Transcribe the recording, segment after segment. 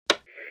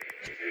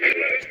Is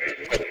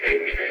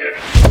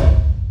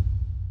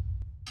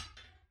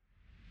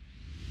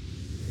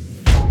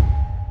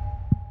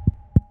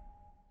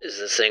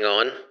this thing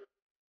on?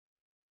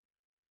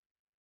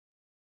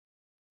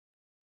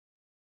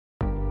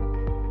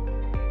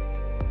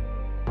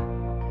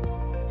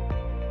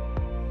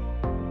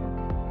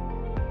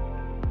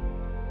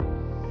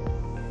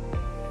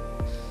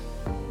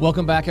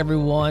 Welcome back,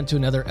 everyone, to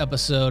another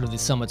episode of the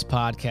Summits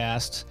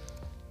Podcast.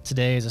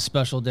 Today is a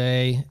special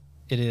day.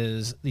 It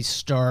is the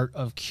start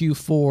of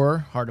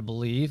Q4. Hard to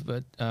believe,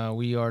 but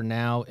we are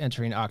now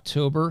entering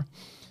October,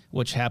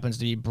 which happens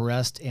to be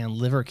Breast and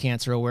Liver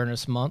Cancer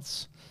Awareness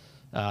Months.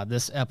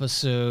 This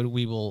episode,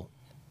 we will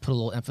put a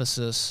little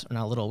emphasis, or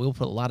not a little, we'll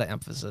put a lot of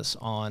emphasis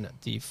on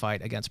the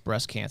fight against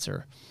breast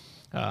cancer.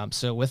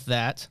 So with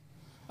that,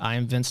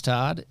 I'm Vince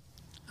Todd.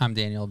 I'm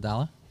Daniel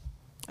Abdallah.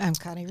 I'm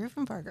Connie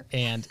Ruffenbarger.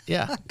 And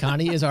yeah,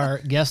 Connie is our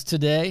guest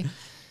today.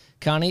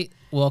 Connie,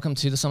 welcome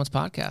to the Summits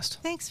Podcast.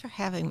 Thanks for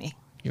having me.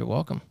 You're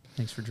welcome.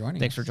 Thanks for joining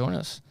Thanks for joining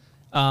us.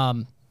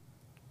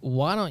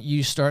 Why don't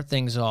you start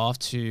things off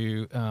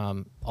to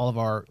all of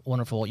our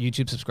wonderful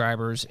YouTube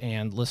subscribers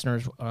and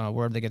listeners,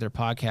 where they get their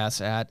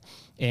podcasts at,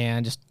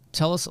 and just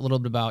tell us a little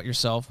bit about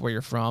yourself, where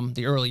you're from,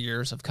 the early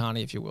years of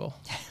Connie, if you will.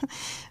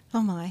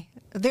 Oh, my.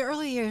 The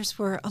early years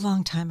were a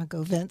long time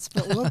ago, Vince,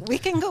 but we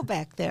can go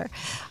back there.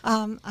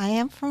 I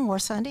am from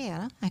Warsaw,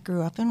 Indiana. I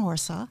grew up in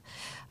Warsaw,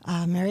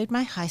 married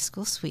my high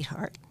school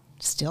sweetheart,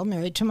 still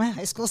married to my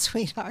high school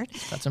sweetheart.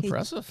 That's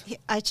impressive.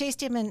 I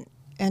chased him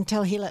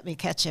until he let me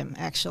catch him,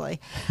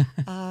 actually.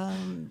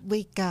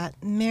 We got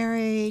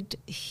married.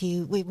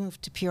 We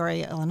moved to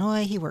Peoria,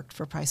 Illinois. He worked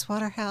for Price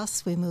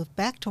Waterhouse. We moved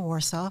back to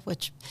Warsaw,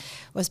 which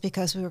was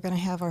because we were going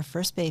to have our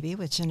first baby,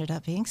 which ended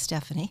up being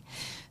Stephanie.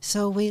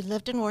 So we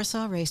lived in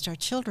Warsaw, raised our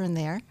children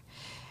there,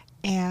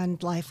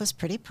 and life was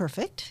pretty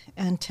perfect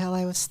until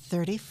I was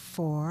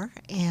 34.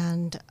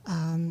 And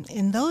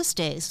in those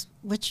days,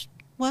 which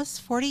was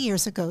 40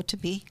 years ago, to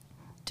be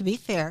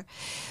fair,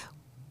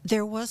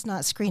 there was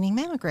not screening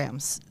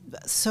mammograms.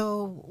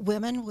 So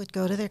women would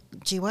go to their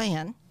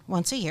GYN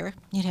once a year.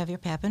 You'd have your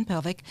pap and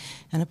pelvic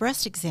and a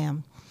breast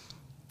exam.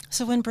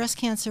 So when breast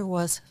cancer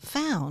was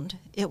found,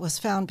 it was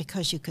found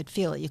because you could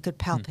feel it. You could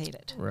palpate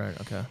it. Right,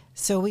 okay.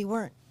 So we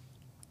weren't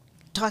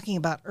talking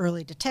about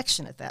early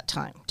detection at that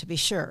time, to be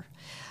sure.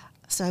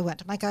 So I went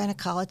to my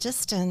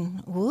gynecologist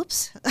and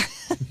whoops,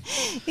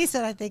 he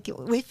said, I think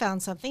we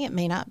found something. It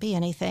may not be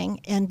anything.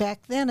 And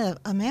back then, a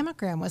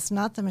mammogram was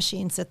not the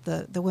machines that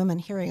the women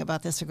hearing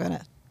about this are going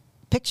to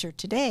picture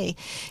today.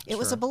 It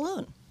was a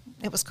balloon.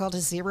 It was called a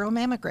zero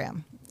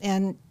mammogram.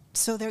 And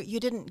so there, you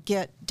didn't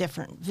get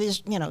different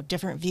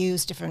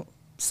views, different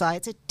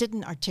sides. It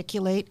didn't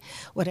articulate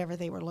whatever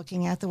they were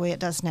looking at the way it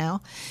does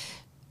now.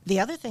 The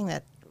other thing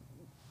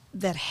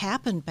that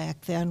happened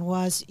back then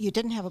was you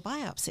didn't have a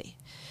biopsy.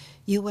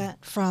 You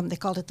went from, they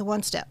called it the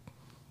one step.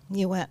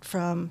 You went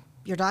from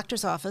your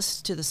doctor's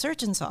office to the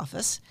surgeon's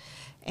office,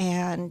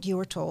 and you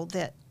were told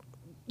that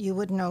you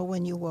would know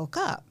when you woke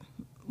up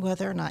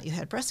whether or not you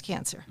had breast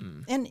cancer.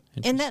 And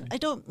that, I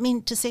don't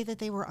mean to say that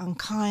they were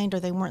unkind or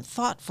they weren't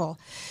thoughtful,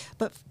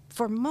 but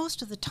for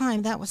most of the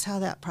time, that was how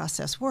that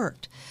process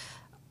worked.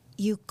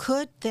 You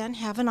could then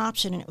have an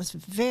option, and it was a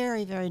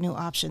very, very new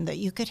option, that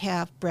you could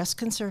have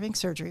breast-conserving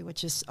surgery,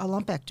 which is a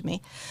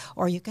lumpectomy,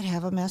 or you could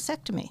have a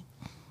mastectomy.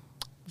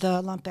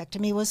 The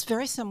lumpectomy was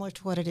very similar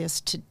to what it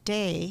is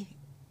today,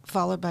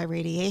 followed by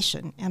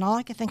radiation. And all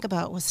I could think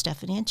about was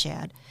Stephanie and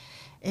Chad.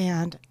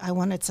 And I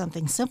wanted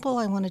something simple.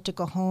 I wanted to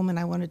go home, and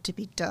I wanted to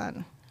be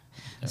done.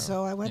 Yeah.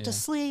 So I went to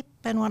sleep,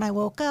 and when I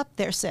woke up,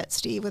 there sat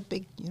Steve with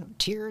big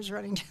tears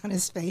running down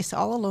his face,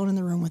 all alone in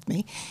the room with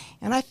me.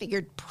 And I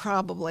figured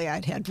probably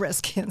I'd had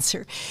breast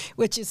cancer,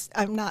 which is,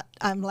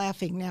 I'm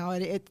laughing now.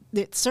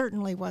 It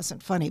certainly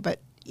wasn't funny, but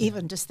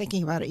even just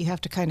thinking about it, you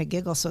have to kind of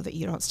giggle so that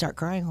you don't start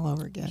crying all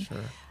over again.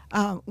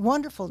 Sure.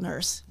 Wonderful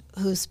nurse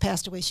who's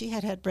passed away. She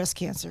had breast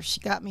cancer. She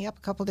got me up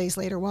a couple days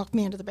later, walked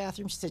me into the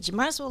bathroom. She said, you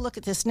might as well look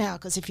at this now,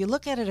 because if you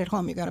look at it at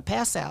home, you're going to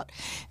pass out.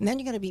 And then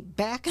you're going to be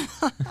back in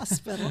the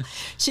hospital.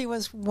 She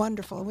was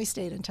wonderful, and we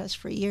stayed in touch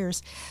for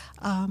years.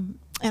 And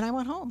I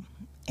went home,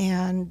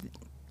 and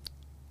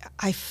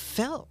I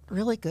felt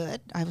really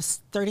good. I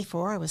was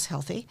 34. I was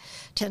healthy.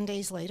 10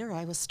 days later,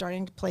 I was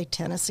starting to play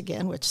tennis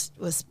again, which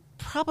was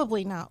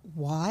probably not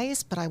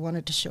wise, but I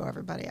wanted to show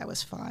everybody I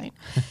was fine.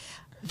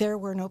 There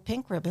were no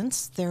pink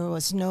ribbons. There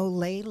was no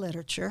lay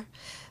literature.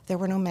 There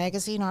were no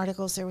magazine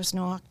articles. There was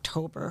no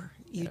October.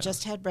 You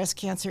just had breast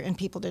cancer, and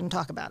people didn't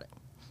talk about it.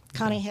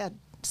 Connie had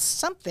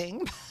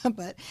something,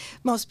 but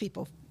most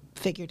people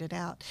figured it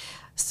out.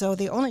 So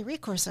the only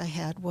recourse I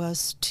had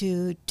was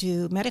to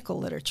do medical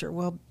literature.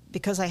 Well,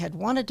 because I had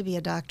wanted to be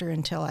a doctor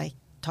until I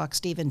talked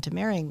Steve into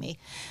marrying me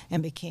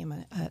and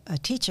became a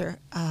teacher,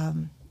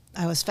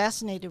 I was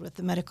fascinated with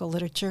the medical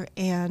literature,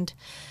 and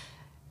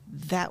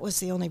that was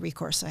the only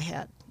recourse I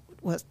had.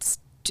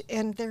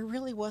 And there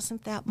really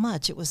wasn't that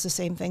much. It was the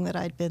same thing that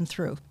I'd been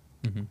through.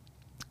 Mm-hmm.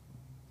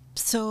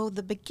 So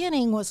the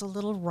beginning was a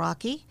little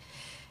rocky.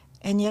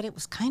 And yet it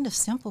was kind of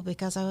simple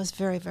because I was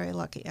very, very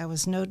lucky. I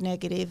was node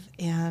negative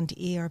and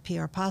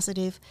ERPR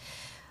positive.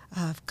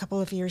 A couple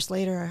of years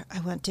later, I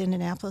went to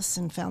Indianapolis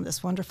and found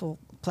this wonderful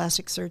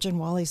plastic surgeon,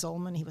 Wally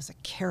Zolman. He was a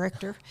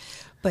character,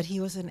 but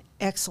he was an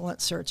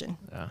excellent surgeon.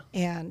 Yeah.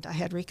 And I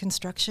had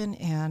reconstruction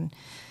and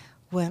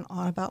went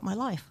on about my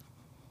life.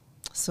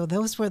 So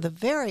those were the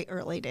very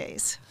early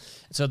days.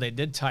 So they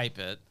did type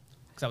it,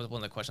 because that was one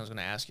of the questions I was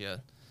going to ask you.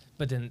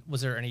 But then was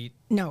there any,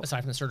 No.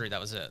 aside from the surgery,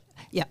 that was it?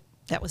 Yeah,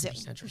 that was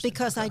it. Interesting.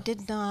 Because Okay. I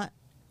did not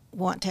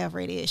want to have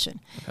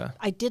radiation. Okay.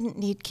 I didn't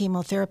need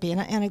chemotherapy.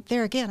 And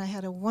there again, I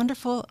had a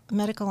wonderful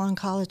medical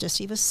oncologist.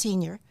 He was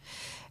senior.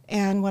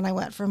 And when I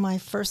went for my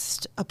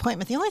first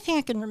appointment, the only thing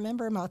I can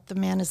remember about the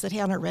man is that he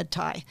had a red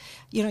tie.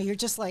 You know, you're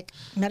just like,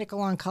 medical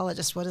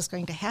oncologist, what is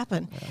going to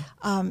happen?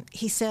 Yeah.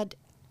 He said,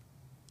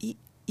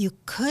 you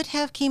could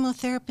have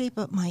chemotherapy,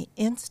 but my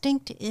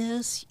instinct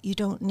is you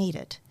don't need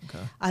it.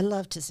 Okay. I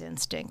loved his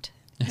instinct.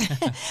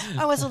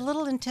 I was a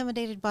little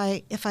intimidated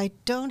by, if I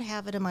don't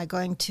have it, am I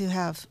going to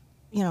have,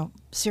 you know,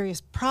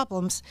 serious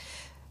problems?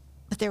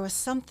 But there was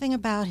something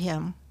about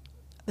him.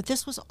 But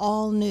this was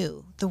all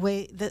new. The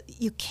way that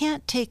you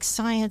can't take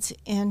science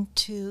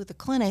into the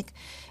clinic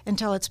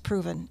until it's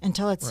proven,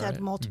 until it's had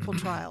Right. multiple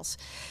trials.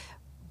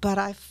 But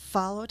I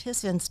followed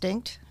his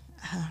instinct.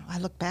 I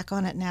look back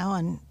on it now,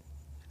 and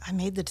I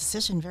made the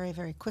decision very,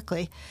 very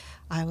quickly.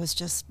 I was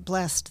just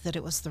blessed that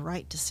it was the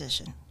right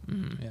decision.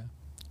 Yeah.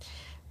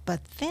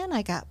 But then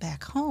I got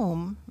back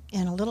home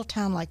in a little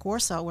town like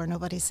Warsaw, where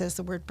nobody says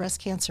the word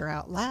breast cancer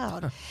out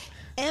loud.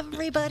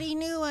 Everybody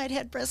knew I'd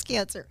had breast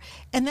cancer.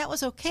 And that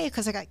was okay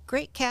because I got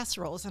great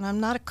casseroles, and I'm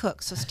not a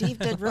cook. So Steve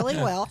did really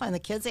well, and the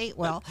kids ate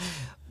well.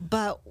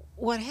 But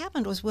what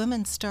happened was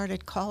women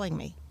started calling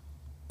me.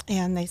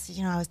 And they said,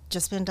 you know, I've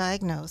just been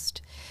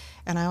diagnosed.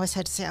 And I always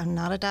had to say, I'm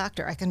not a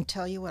doctor. I can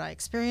tell you what I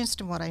experienced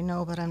and what I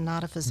know, but I'm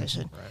not a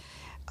physician.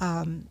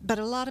 Right. But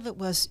a lot of it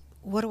was,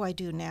 what do I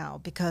do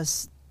now?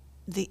 Because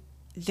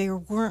there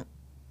weren't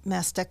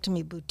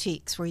mastectomy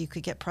boutiques where you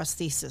could get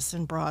prosthesis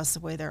and bras the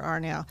way there are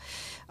now.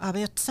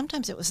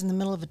 Sometimes it was in the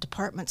middle of a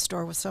department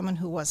store with someone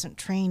who wasn't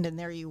trained, and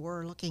there you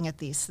were looking at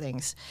these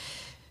things.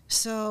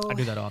 So I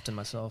do that often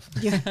myself.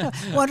 yeah,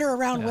 wander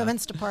around Yeah.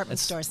 women's department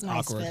It's stores.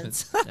 Nice, awkward.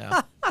 Vince.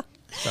 Yeah.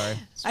 Sorry.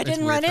 I It's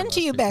didn't weird run for into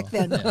most you back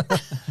people. then. Yeah.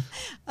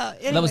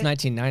 That was Anyway,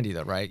 1990,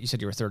 though, right? You said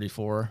you were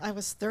 34. I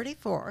was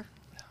 34,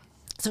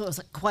 so it was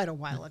like quite a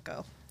while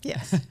ago.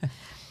 Yes.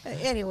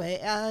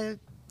 Anyway,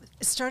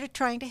 started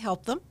trying to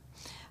help them,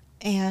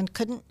 and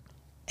couldn't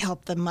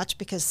help them much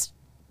because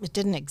it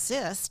didn't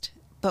exist.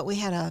 But we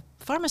had a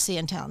pharmacy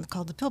in town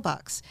called the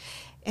Pillbox,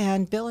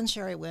 and Bill and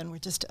Sherry Wynn were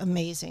just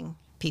amazing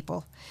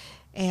people.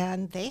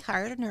 And they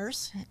hired a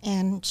nurse,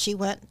 and she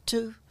went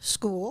to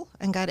school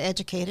and got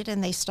educated,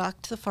 and they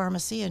stocked the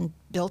pharmacy and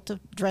built a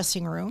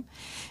dressing room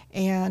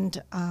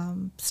and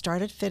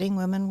started fitting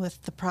women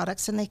with the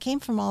products. And they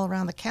came from all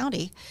around the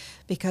county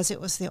because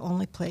it was the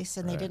only place,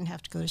 and they didn't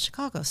have to go to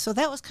Chicago. So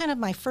that was kind of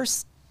my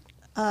first,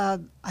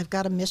 I've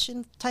got a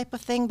mission type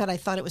of thing, but I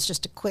thought it was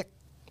just a quick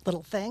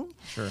little thing.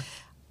 Sure.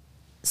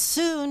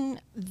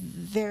 Soon,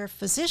 their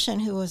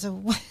physician, who was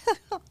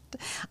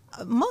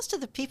most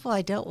of the people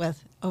I dealt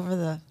with over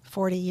the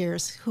 40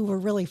 years who were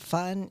really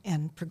fun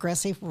and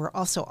progressive were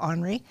also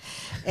ornery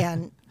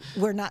and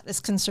were not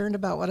as concerned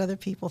about what other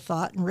people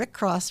thought. And Rick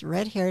Cross,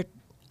 red-haired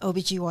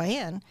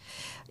OBGYN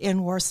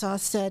in Warsaw,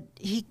 said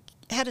he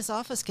had his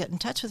office get in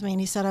touch with me,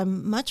 and he said,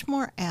 I'm much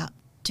more apt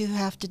to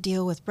have to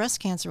deal with breast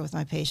cancer with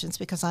my patients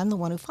because I'm the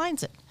one who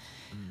finds it.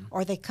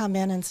 Or they come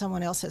in and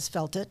someone else has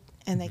felt it,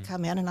 and they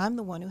come in and I'm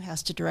the one who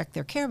has to direct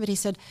their care. But he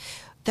said,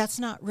 that's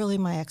not really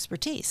my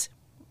expertise.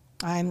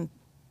 I'm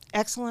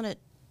excellent at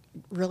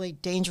really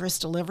dangerous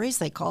deliveries.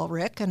 They call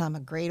Rick, and I'm a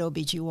great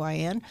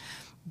OBGYN.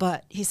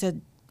 But he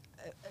said,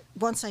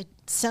 once I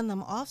send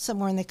them off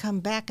somewhere and they come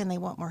back and they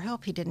want more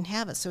help, he didn't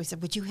have it. So he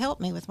said, would you help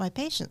me with my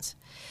patients?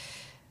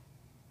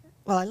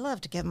 Well, I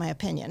love to give my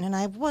opinion, and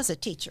I was a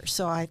teacher,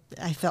 so I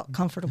felt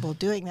comfortable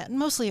doing that. And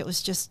mostly it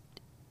was just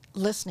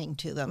listening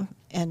to them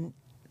and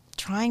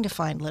trying to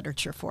find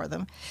literature for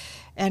them.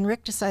 And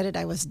Rick decided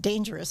I was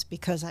dangerous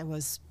because I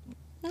was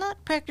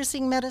not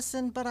practicing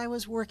medicine, but I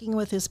was working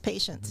with his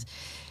patients.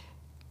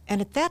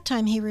 And at that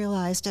time, he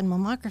realized, and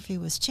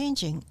mammography was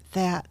changing,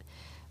 that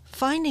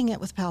finding it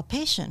with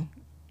palpation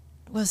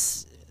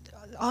was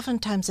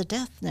oftentimes a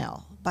death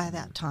knell by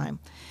that time.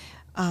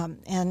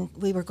 And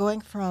we were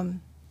going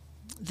from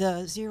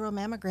the 0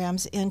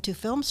 mammograms into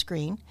film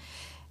screen.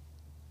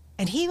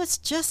 And he was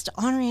just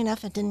ornery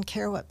enough and didn't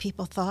care what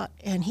people thought.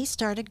 And he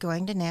started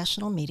going to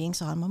national meetings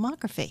on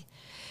mammography.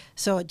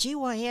 So a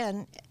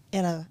GYN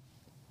in a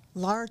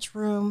large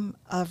room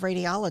of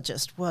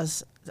radiologists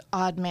was the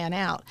odd man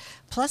out.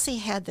 Plus he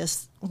had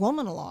this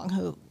woman along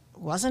who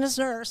wasn't his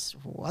nurse,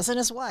 wasn't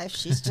his wife.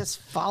 She's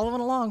just following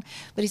along.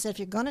 But he said, if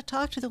you're going to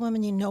talk to the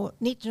women, you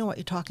need to know what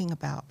you're talking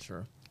about.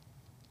 Sure.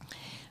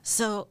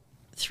 So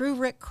through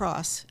Rick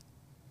Cross,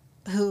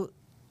 who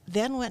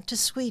then went to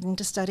Sweden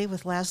to study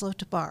with Laszlo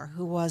Tabar,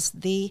 who was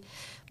the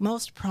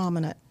most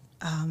prominent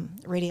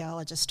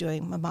radiologists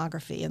doing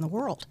mammography in the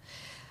world.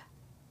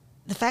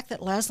 The fact that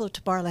Laszlo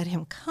Tabar let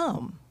him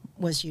come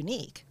was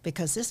unique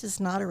because this is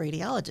not a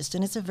radiologist,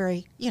 and it's a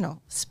very,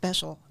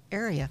 special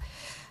area.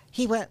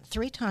 He went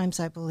 3 times,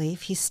 I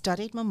believe. He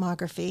studied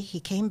mammography. He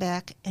came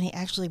back, and he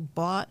actually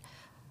bought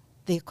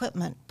the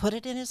equipment, put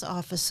it in his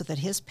office so that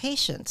his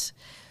patients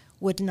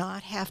would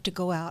not have to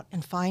go out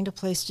and find a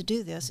place to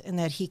do this, and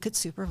that he could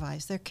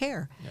supervise their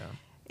care. Yeah.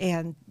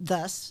 And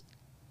thus,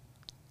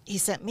 he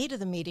sent me to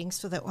the meetings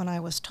so that when I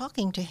was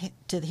talking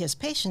to his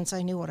patients,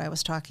 I knew what I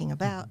was talking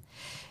about.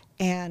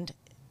 And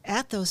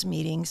at those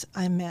meetings,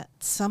 I met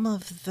some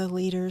of the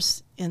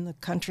leaders in the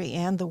country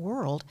and the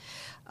world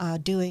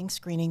doing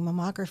screening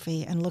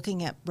mammography and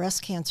looking at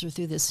breast cancer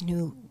through this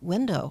new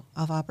window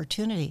of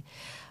opportunity.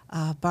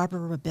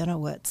 Barbara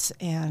Rabinowitz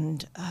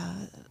and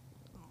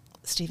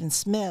Stephen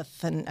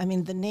Smith, and I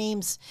mean the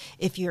names,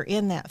 if you're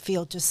in that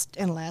field,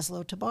 and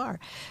Laszlo Tabar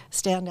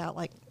stand out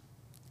like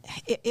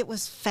it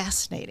was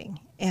fascinating.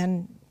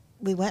 And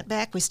we went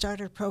back, we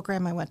started a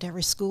program. I went to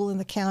every school in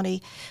the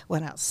county,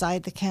 went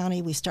outside the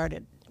county. We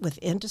started with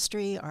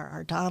industry.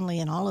 Our Donnelly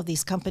and all of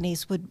these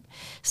companies would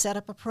set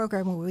up a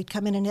program where we'd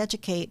come in and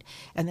educate,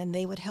 and then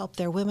they would help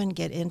their women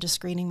get into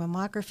screening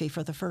mammography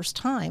for the first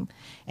time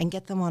and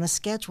get them on a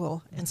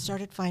schedule and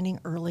started finding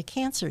early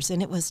cancers.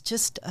 And it was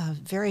just a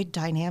very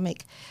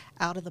dynamic,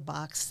 out of the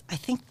box. I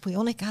think we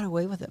only got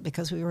away with it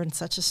because we were in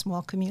such a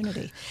small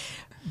community.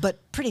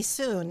 But pretty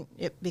soon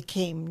it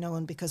became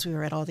known because we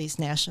were at all these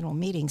national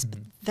meetings. But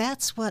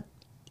that's what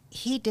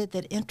he did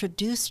that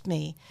introduced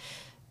me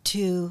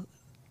to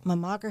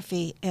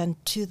mammography and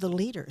to the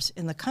leaders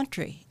in the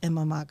country in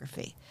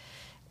mammography.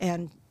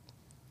 And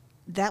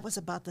that was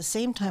about the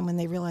same time when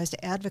they realized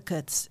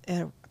advocates,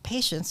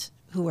 patients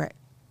who were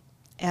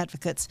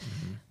advocates,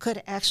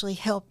 could actually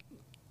help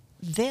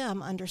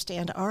them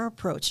understand our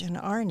approach and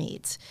our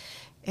needs.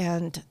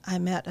 And I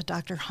met a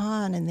Dr.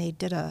 Hahn, and they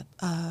did a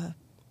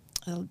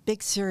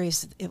big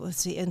series. It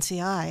was the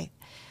NCI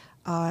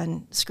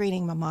on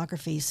screening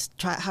mammographies,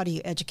 how do you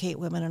educate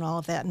women and all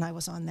of that. And I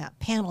was on that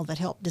panel that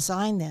helped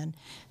design then,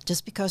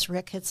 just because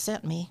Rick had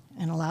sent me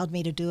and allowed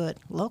me to do it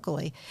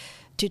locally,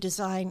 to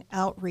design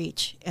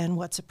outreach and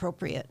what's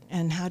appropriate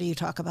and how do you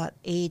talk about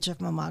age of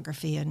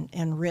mammography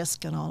and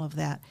risk and all of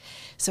that.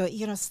 So,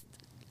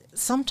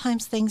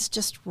 sometimes things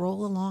just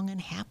roll along and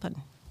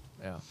happen.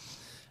 Yeah.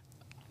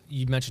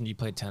 You mentioned you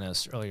played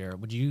tennis earlier.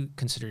 Would you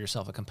consider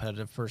yourself a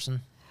competitive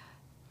person?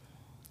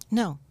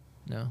 No.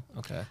 No?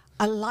 Okay.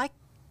 I like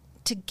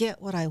to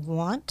get what I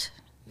want.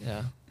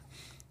 Yeah.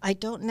 I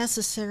don't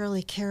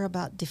necessarily care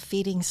about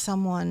defeating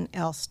someone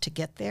else to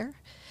get there.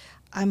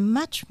 I'm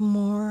much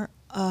more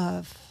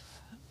of,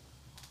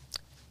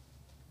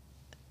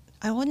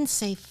 I wouldn't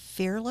say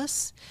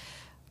fearless,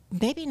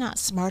 maybe not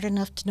smart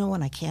enough to know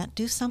when I can't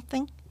do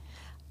something.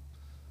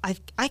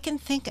 I can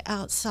think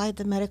outside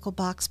the medical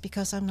box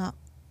because I'm not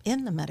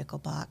in the medical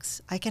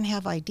box. I can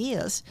have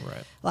ideas,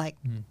 Right. like,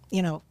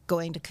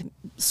 going to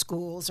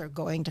schools or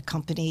going to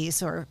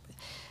companies, or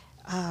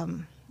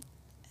I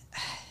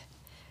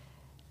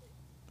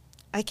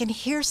can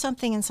hear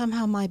something and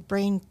somehow my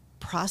brain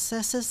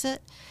processes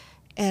it.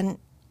 And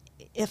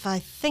if I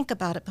think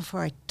about it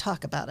before I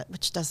talk about it,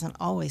 which doesn't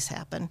always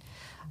happen,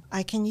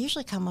 I can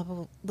usually come up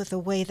with a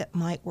way that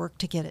might work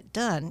to get it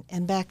done.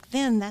 And back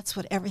then, that's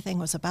what everything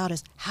was about,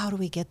 is how do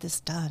we get this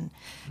done?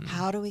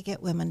 How do we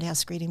get women to have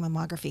screening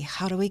mammography?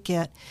 How do we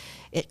get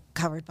it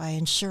covered by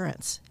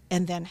insurance?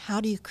 And then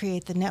how do you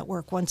create the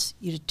network once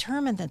you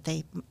determine that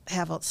they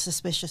have a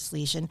suspicious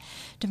lesion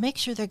to make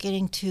sure they're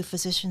getting to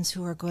physicians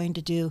who are going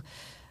to do,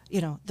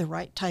 the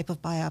right type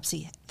of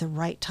biopsy, the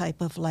right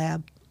type of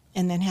lab,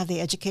 and then have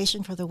the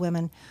education for the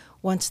women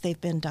once they've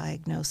been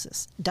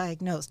diagnosed.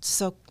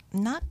 So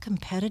not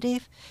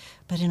competitive,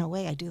 but in a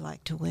way I do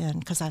like to win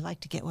because I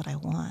like to get what I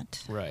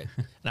want. Right.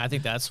 And I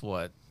think that's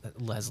what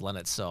has lent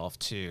itself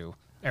to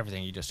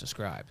everything you just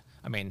described.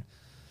 I mean,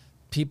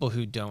 people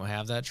who don't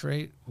have that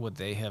trait, would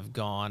they have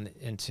gone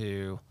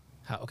into,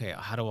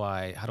 how do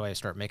I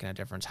start making a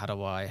difference? How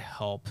do I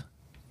help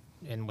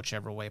in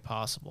whichever way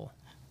possible?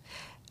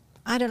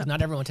 I don't know.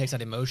 Not everyone takes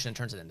that emotion and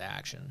turns it into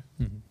action.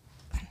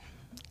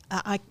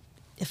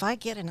 If I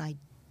get an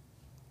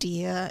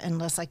idea,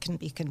 unless I can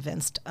be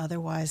convinced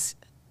otherwise,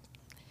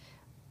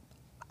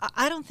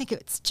 I don't think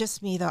it's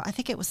just me, though. I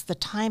think it was the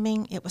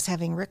timing. It was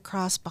having Rick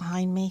Cross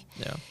behind me.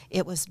 Yeah.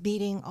 It was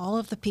meeting all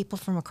of the people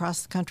from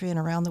across the country and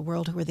around the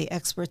world who were the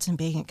experts in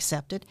being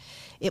accepted.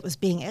 It was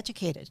being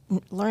educated,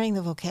 learning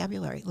the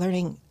vocabulary,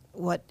 learning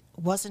what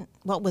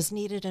was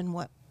needed and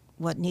what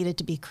needed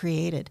to be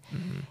created.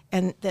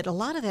 And that a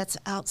lot of that's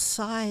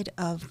outside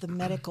of the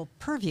medical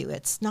purview.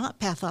 It's not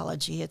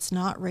pathology, it's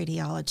not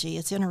radiology,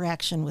 it's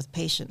interaction with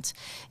patients,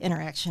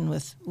 interaction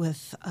with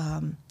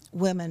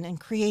women, and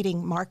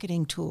creating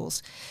marketing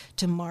tools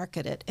to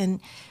market it.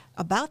 And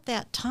about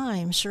that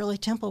time, Shirley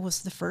Temple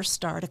was the first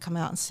star to come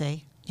out and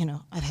say,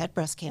 I've had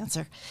breast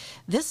cancer.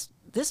 This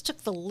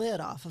took the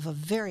lid off of a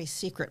very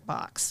secret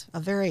box, a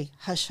very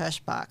hush-hush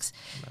box.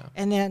 Wow.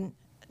 And then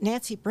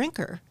Nancy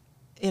Brinker,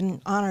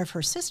 in honor of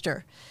her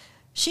sister,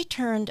 She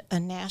turned a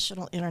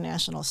national,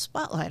 international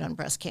spotlight on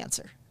breast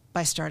cancer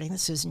by starting the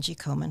Susan G.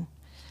 Komen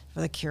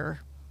for the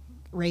Cure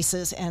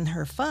races and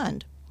her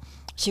fund.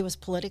 She was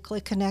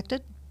politically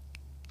connected.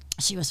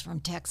 She was from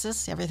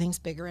Texas. Everything's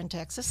bigger in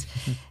Texas.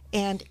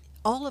 And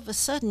all of a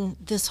sudden,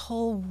 this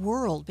whole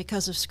world,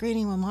 because of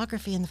screening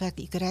mammography and the fact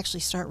that you could actually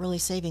start really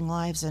saving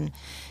lives and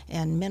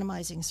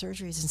minimizing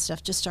surgeries and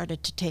stuff, just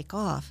started to take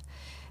off.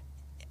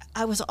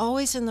 I was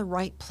always in the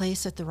right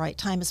place at the right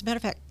time. As a matter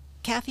of fact,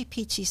 Kathy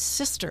Peachy's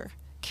sister,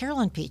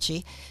 Carolyn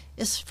Peachy,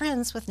 is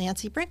friends with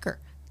Nancy Brinker,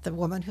 the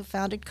woman who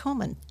founded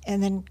Komen.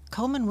 And then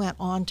Komen went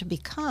on to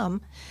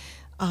become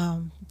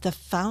the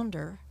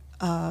founder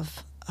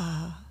of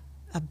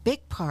a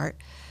big part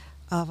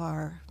of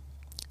our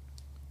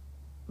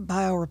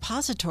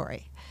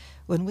biorepository.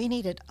 When we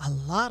needed a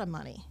lot of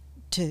money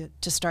to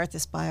start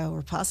this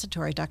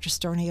biorepository, Dr.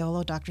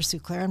 Storniolo, Dr. Sue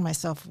Claire, and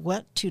myself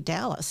went to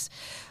Dallas.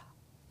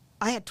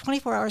 I had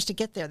 24 hours to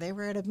get there. They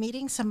were at a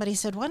meeting. Somebody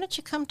said, why don't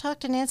you come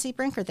talk to Nancy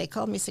Brinker? They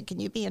called me and said, can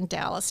you be in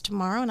Dallas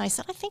tomorrow? And I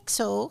said, I think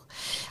so.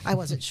 I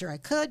wasn't sure I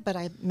could, but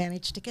I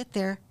managed to get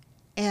there.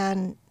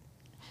 And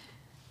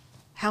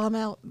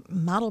Hallamel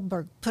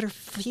Modelberg put her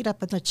feet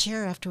up in the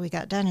chair after we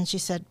got done, and she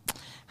said,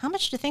 how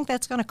much do you think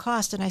that's going to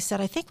cost? And I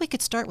said, I think we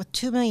could start with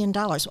 $2 million.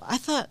 Well, I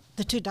thought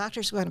the two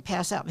doctors were going to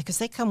pass out because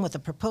they come with a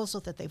proposal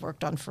that they've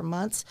worked on for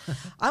months.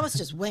 I was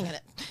just winging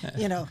it.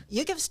 You know,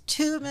 you give us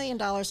 $2 million,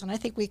 and I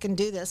think we can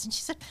do this. And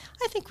she said,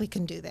 I think we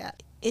can do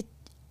that.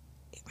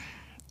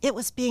 It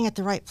was being at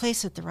the right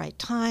place at the right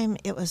time.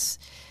 It was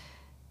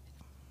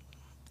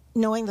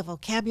knowing the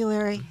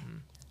vocabulary. Mm-hmm.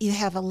 You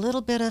have a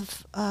little bit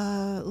of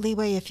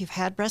leeway if you've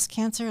had breast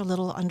cancer, a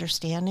little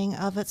understanding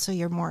of it, so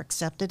you're more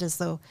accepted as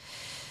though,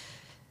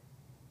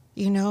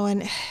 you know,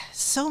 and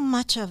so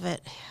much of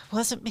it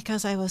wasn't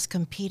because I was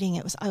competing.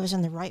 It was I was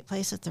in the right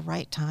place at the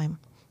right time.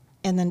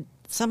 And then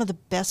some of the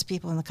best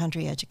people in the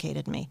country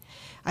educated me.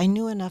 I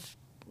knew enough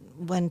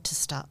when to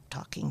stop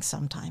talking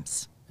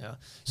sometimes. Yeah.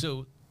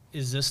 So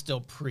is this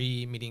still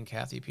pre-meeting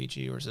Kathy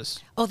Peachy, or is this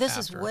Oh, this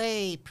after? is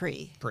way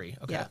pre. Pre,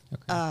 okay. Yeah.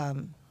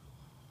 Okay.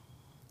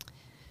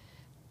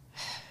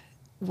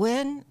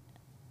 When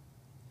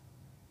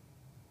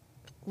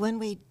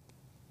we,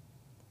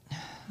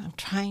 I'm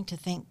trying to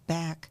think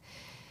back,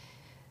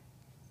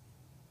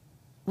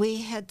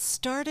 we had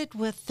started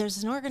with,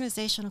 there's an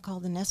organization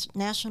called the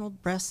National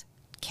Breast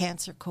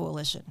Cancer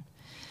Coalition.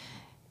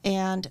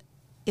 And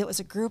it was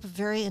a group of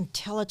very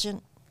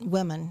intelligent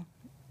women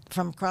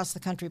from across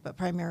the country, but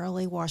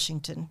primarily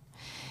Washington.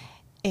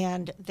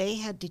 And they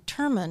had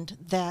determined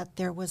that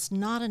there was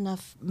not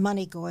enough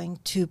money going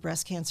to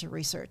breast cancer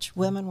research.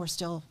 Women were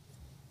still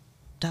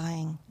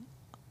dying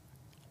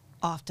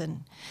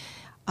often,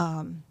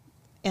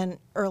 and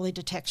early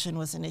detection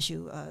was an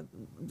issue.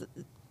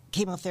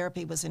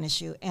 Chemotherapy was an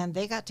issue, and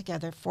they got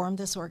together, formed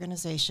this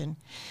organization,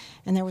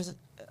 and there was,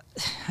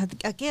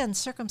 again,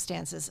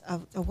 circumstances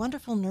of a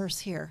wonderful nurse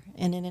here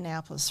in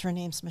Indianapolis. Her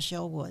name's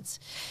Michelle Woods.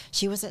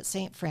 She was at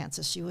St.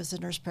 Francis. She was a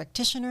nurse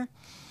practitioner,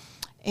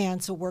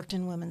 and so worked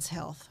in women's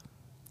health.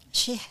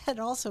 She had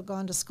also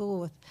gone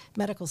to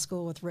medical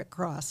school with Rick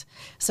Cross.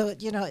 So,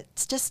 you know,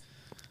 it's just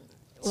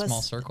was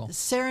small circle.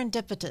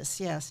 Serendipitous,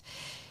 yes.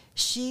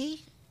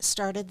 She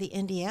started the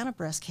Indiana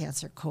Breast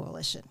Cancer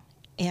Coalition,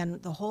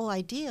 and the whole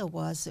idea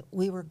was that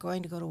we were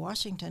going to go to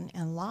Washington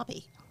and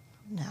lobby.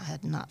 Now, I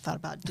had not thought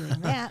about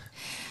doing that.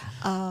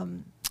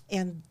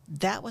 And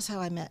that was how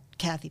I met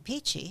Kathy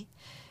Peachy,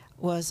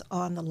 was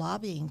on the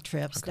lobbying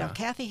trips. Okay. Now,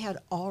 Kathy had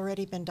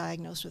already been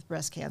diagnosed with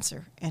breast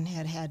cancer and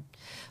had had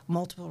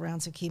multiple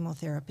rounds of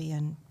chemotherapy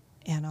and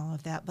all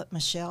of that. But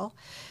Michelle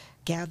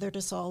gathered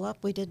us all up.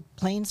 We did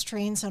planes,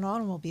 trains, and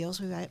automobiles.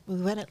 We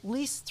went at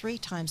least 3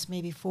 times,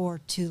 maybe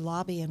 4, to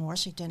lobby in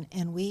Washington,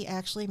 and we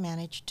actually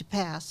managed to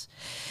pass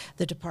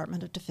the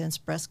Department of Defense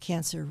Breast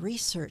Cancer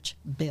Research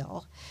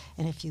Bill.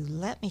 And if you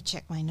let me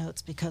check my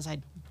notes, because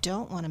I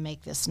don't want to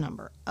make this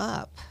number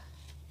up,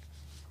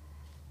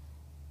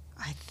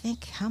 I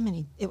think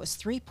it was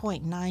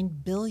 $3.9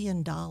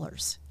 billion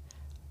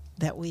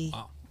that we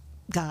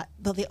got.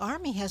 But the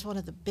Army has one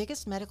of the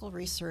biggest medical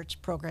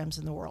research programs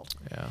in the world,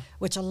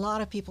 which a lot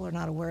of people are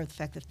not aware of the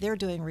fact that they're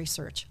doing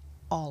research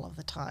all of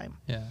the time.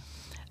 Yeah.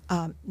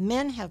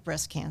 Men have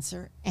breast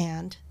cancer,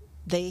 and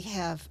they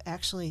have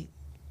actually,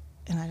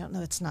 and I don't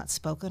know, it's not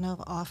spoken of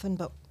often,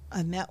 but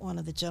I met one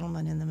of the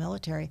gentlemen in the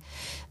military.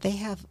 They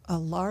have a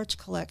large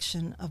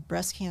collection of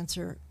breast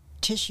cancer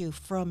tissue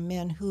from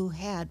men who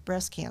had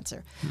breast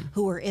cancer,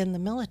 who were in the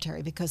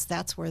military, because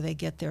that's where they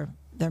get their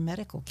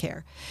medical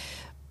care.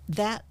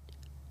 That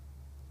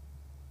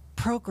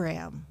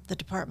program, the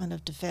Department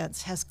of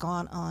Defense, has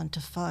gone on to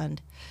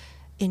fund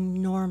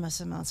enormous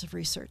amounts of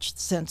research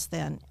since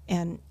then.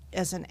 And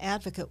as an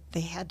advocate,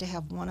 they had to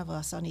have one of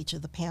us on each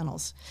of the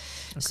panels.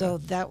 Okay. So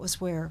that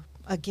was where,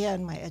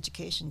 again, my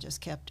education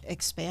just kept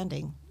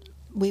expanding.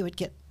 We would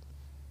get,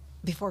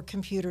 before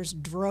computers,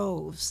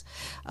 droves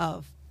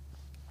of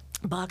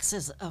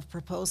boxes of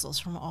proposals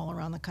from all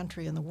around the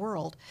country and the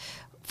world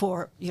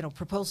for,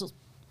 proposals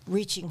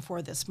reaching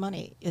for this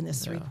money in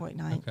this Yeah.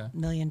 $3.9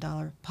 million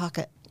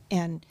pocket.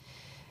 And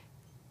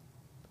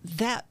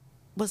that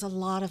was a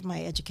lot of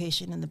my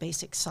education in the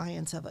basic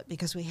science of it,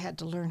 because we had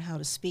to learn how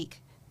to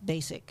speak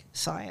basic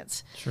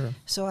science. Sure.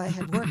 So I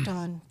had worked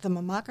on the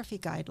mammography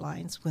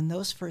guidelines when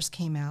those first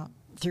came out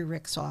through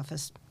Rick's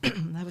office.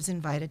 I was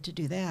invited to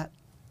do that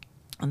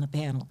on the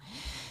panel.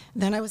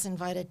 Then I was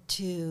invited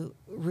to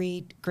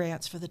read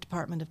grants for the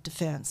Department of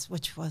Defense,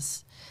 which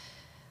was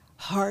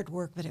hard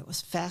work, but it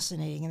was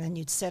fascinating. And then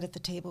you'd sit at the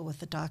table with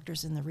the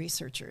doctors and the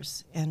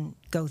researchers and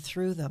go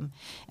through them.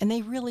 And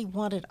they really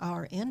wanted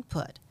our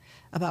input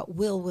about,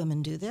 will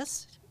women do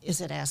this? Is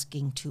it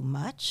asking too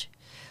much?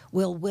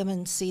 Will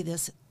women see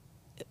this?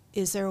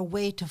 Is there a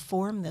way to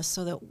form this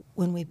so that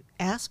when we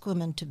ask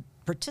women to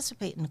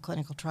participate in a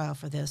clinical trial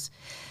for this,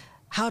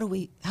 how do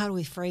we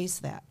phrase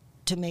that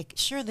to make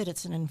sure that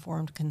it's an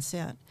informed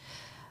consent?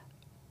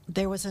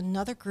 There was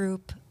another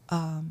group.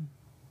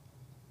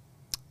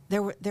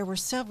 There were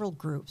several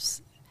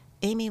groups.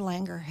 Amy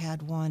Langer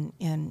had one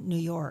in New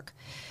York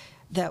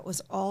that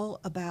was all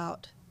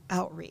about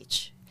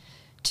outreach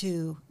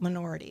to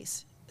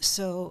minorities.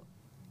 So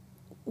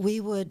we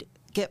would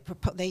get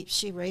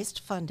she raised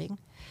funding,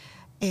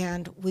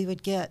 and we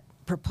would get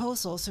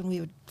proposals, and we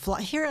would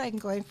fly. Here I'm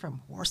going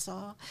from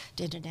Warsaw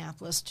to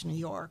Indianapolis to New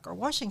York or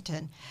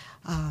Washington.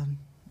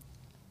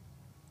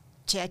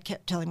 Chad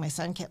kept telling my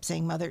son, kept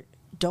saying, "Mother,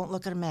 don't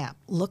look at a map.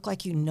 Look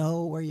like you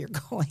know where you're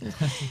going."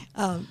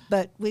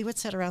 But we would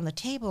sit around the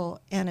table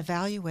and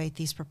evaluate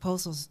these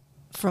proposals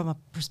from a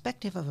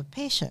perspective of a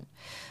patient,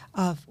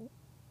 of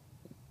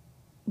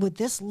would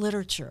this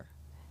literature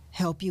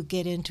help you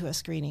get into a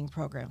screening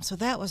program? So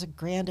that was a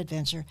grand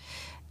adventure,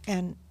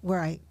 and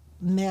where I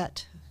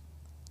met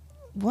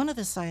one of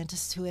the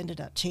scientists who ended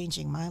up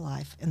changing my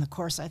life in the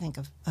course, I think,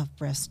 of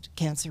breast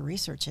cancer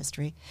research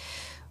history,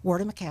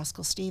 Warda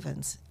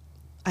McCaskill-Stevens.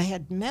 I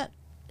had met,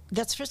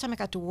 that's the first time I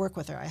got to work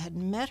with her. I had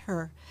met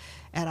her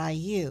at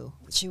IU.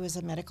 She was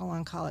a medical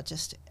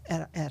oncologist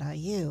at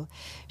IU.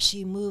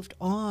 She moved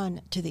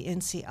on to the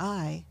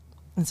NCI,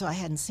 and so I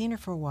hadn't seen her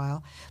for a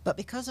while. But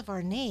because of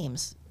our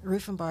names,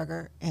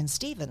 Ruffenbarger and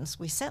Stevens,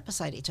 we sat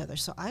beside each other.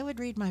 So I would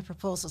read my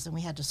proposals, and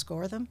we had to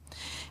score them.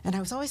 And I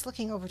was always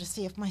looking over to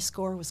see if my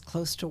score was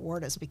close to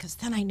Warda's, because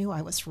then I knew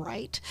I was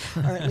right,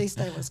 or at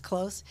least I was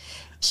close.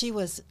 She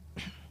was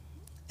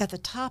at the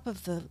top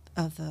of the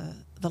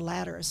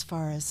ladder as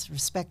far as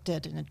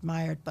respected and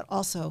admired, but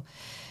also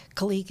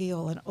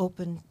collegial and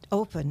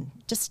open.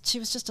 She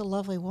was just a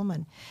lovely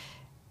woman.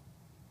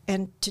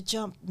 And to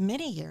jump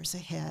many years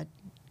ahead,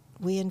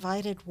 we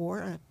invited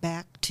Warda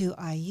back to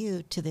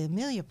IU to the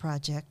Amelia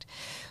Project,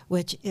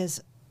 which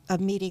is a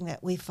meeting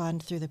that we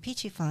fund through the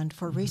Peachy Fund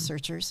for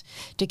researchers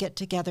to get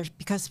together,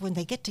 because when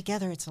they get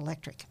together, it's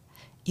electric.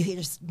 You hear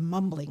just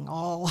mumbling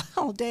all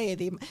day.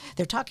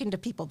 They're talking to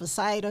people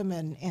beside them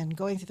and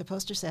going through the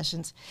poster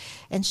sessions.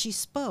 And she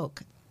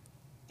spoke.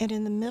 And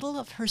in the middle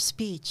of her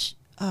speech,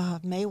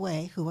 May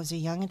Way, who was a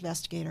young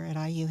investigator at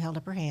IU, held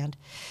up her hand.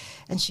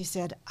 And she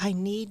said, "I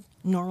need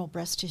normal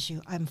breast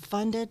tissue. I'm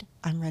funded.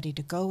 I'm ready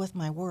to go with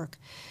my work."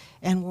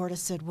 And Warda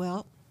said,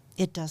 "Well,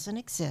 it doesn't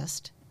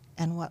exist.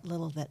 And what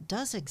little that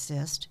does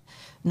exist,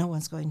 no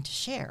one's going to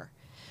share."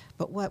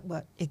 But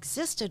what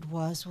existed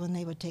was, when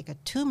they would take a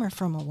tumor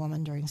from a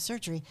woman during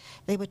surgery,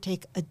 they would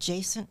take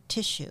adjacent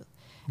tissue,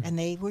 and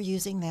they were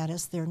using that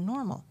as their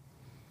normal.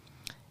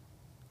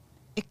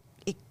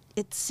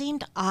 It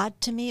seemed odd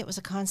to me. It was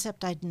a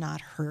concept I'd not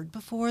heard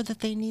before, that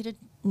they needed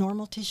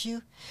normal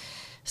tissue.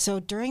 So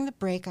during the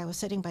break, I was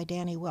sitting by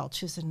Danny Welch,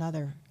 who's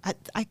another.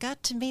 I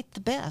got to meet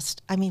the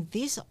best. I mean,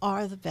 these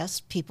are the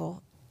best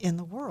people in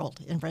the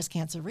world in breast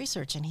cancer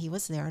research, and he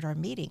was there at our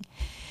meeting.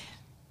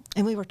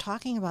 And we were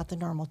talking about the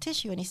normal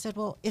tissue, and he said,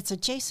 "Well, it's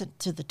adjacent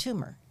to the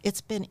tumor. It's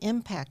been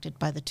impacted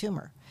by the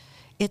tumor.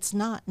 It's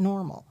not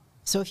normal.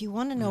 So if you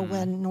want to know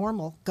when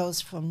normal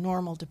goes from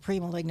normal to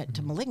premalignant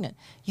to malignant,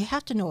 you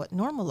have to know what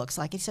normal looks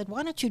like." He said,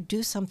 "Why don't you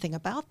do something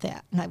about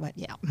that?" And I went,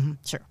 "Yeah,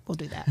 sure, we'll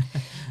do that."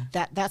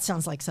 That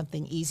sounds like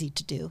something easy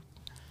to do.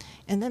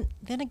 And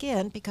then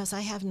again, because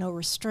I have no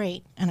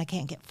restraint and I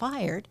can't get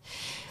fired,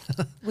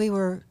 we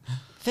were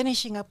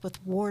finishing up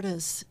with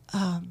Warda's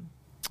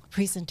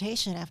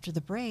presentation after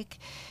the break,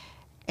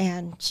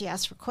 and she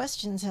asked for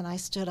questions, and I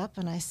stood up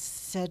and I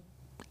said,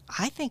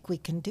 "I think we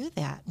can do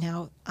that."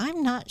 Now,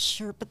 I'm not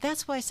sure, but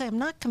that's why I say I'm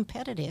not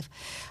competitive.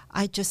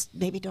 I just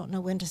maybe don't know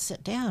when to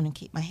sit down and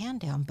keep my hand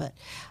down. But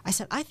I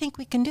said, "I think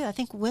we can do it. I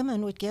think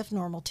women would give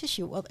normal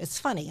tissue." Well, it's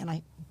funny,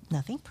 and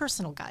nothing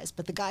personal, guys,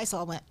 but the guys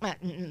all went,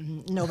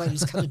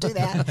 "Nobody's going to do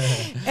that."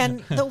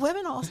 And the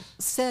women all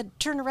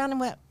turned around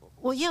and went,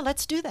 "Well, yeah,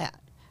 let's do that."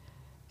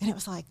 And it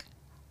was like,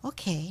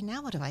 okay,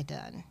 now what have I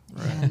done?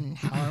 Right. And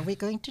how are we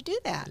going to do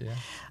that?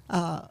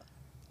 Yeah.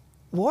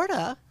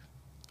 Warda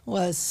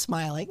was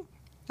smiling.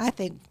 I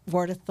think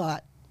Warda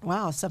thought,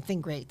 wow, something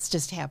great's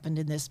just happened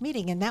in this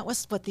meeting. And that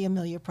was what the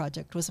Amelia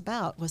Project was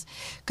about, was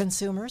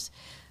consumers,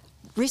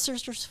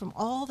 researchers from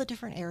all the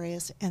different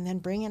areas, and then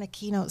bring in a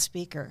keynote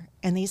speaker.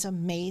 And these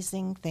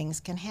amazing things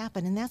can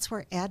happen. And that's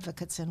where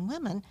advocates and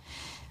women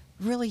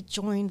really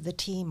joined the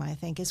team, I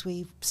think, as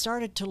we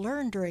started to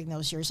learn during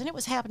those years. And it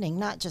was happening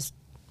not just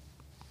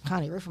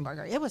Connie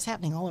Ruffenbarger, it was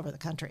happening all over the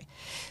country,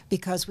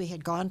 because we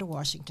had gone to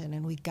Washington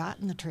and we'd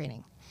gotten the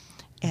training.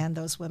 And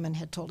those women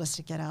had told us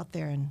to get out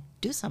there and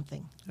do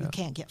something. You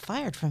can't get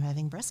fired from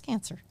having breast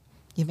cancer.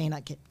 You may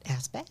not get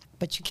asked back,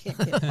 but you can't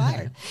get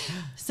fired.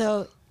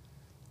 So,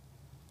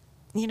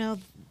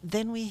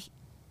 then we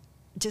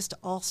just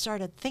all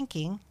started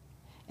thinking,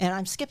 and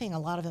I'm skipping a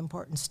lot of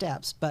important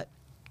steps, but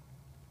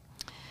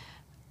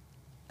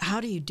how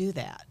do you do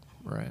that?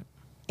 Right.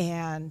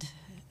 And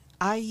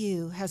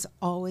IU has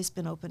always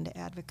been open to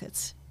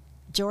advocates.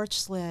 George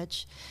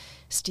Sledge,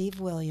 Steve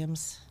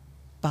Williams,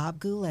 Bob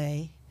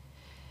Goulet,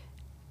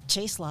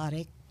 Chase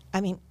Loddick,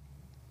 Anna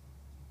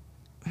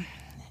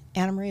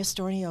Maria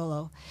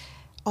Storniolo,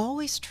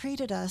 always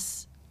treated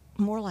us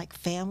more like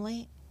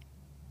family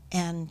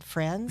and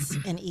friends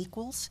and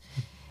equals.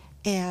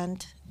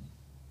 And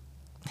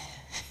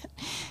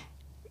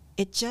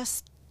it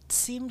just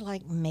seemed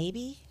like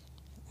maybe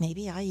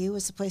IU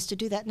was the place to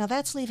do that. Now,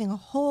 that's leaving a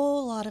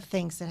whole lot of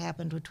things that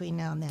happened between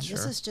now and then. Sure.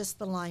 This is just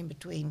the line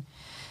between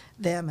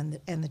them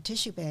and the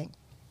tissue bank.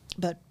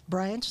 But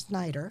Brian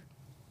Schneider,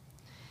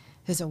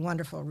 who's a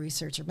wonderful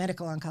researcher,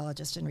 medical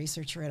oncologist and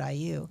researcher at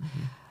IU,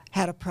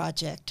 had a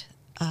project.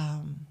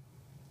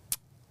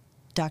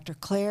 Dr.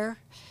 Claire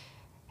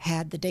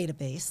had the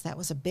database. That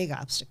was a big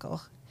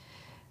obstacle.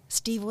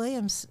 Steve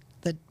Williams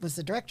was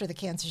the director of the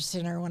Cancer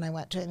Center. When I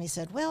went to him, he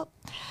said, well,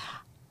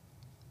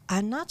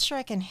 I'm not sure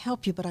I can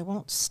help you, but I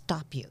won't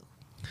stop you.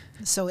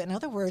 So in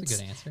other words,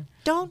 That's a good answer.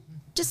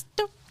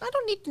 I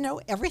don't need to know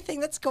everything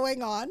that's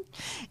going on.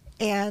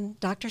 And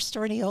Dr.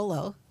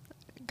 Storniolo,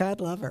 God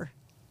love her,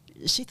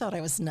 she thought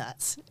I was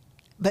nuts.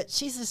 But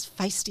she's this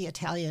feisty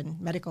Italian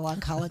medical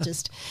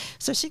oncologist.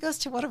 So she goes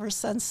to one of her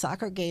son's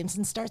soccer games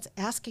and starts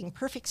asking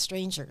perfect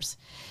strangers,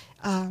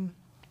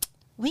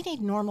 we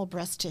need normal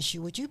breast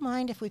tissue. Would you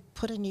mind if we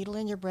put a needle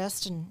in your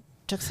breast and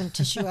took some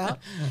tissue out?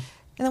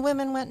 And the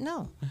women went,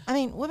 no.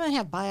 Women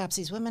have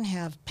biopsies. Women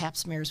have pap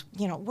smears.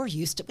 We're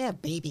used to it. We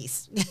have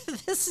babies.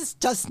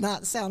 Does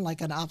not sound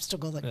like an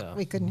obstacle that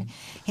we couldn't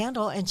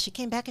handle. And she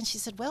came back and she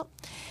said, well,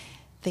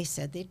 they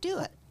said they'd do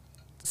it.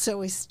 So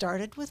we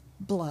started with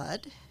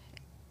blood,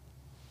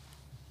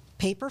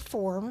 paper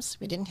forms.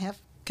 We didn't have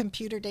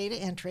computer data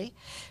entry,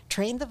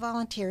 trained the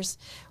volunteers.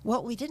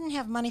 What we didn't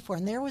have money for,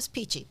 and there was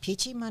Peachy.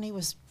 Peachy money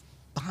was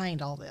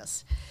behind all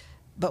this.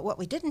 But what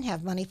we didn't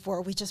have money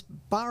for, we just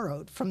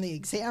borrowed from the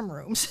exam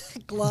rooms.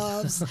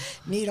 Gloves,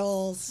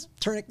 needles,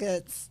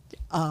 tourniquets.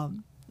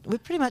 We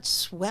pretty much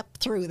swept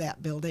through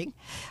that building.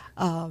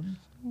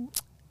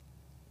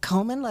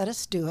 Komen let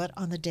us do it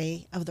on the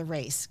day of the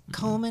race.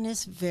 Komen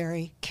is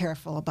very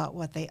careful about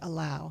what they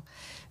allow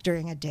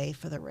during a day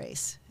for the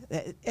race.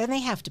 And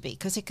they have to be,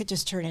 because it could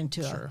just turn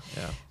into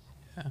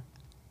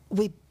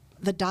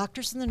the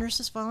doctors and the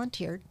nurses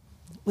volunteered.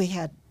 We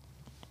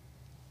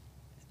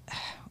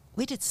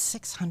did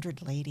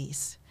 600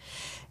 ladies.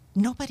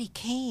 Nobody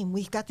came.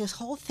 We've got this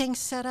whole thing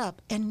set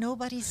up, and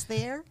nobody's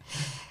there.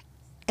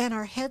 And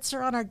our heads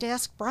are on our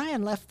desk.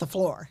 Brian left the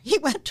floor. He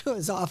went to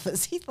his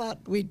office. He thought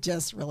we'd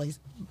just really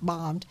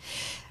bombed.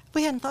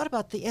 We hadn't thought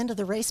about the end of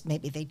the race.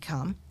 Maybe they'd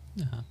come.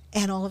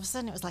 And all of a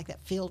sudden, it was like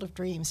that field of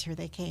dreams. Here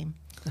they came.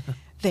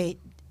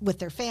 With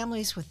their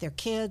families, with their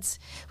kids.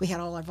 We had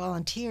all our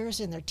volunteers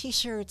in their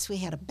T-shirts. We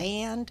had a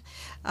band.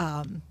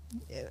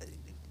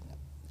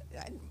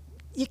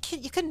 You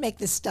couldn't make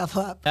this stuff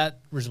up. That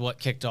was what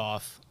kicked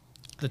off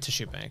the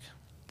tissue bank.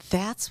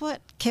 That's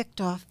what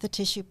kicked off the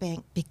tissue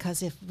bank,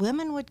 because if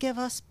women would give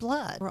us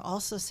blood, we're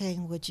also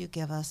saying, would you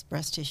give us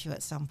breast tissue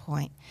at some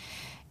point?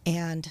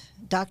 And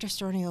Dr.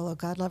 Storniolo,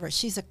 God love her,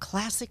 she's a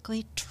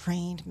classically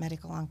trained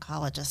medical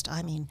oncologist.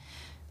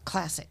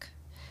 Classic.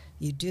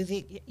 You do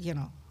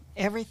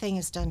everything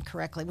is done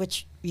correctly,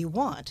 which you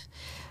want.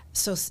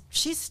 So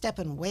she's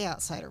stepping way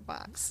outside her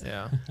box.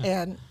 Yeah.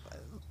 And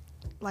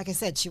like I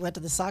said, she went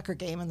to the soccer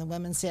game and the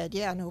women said,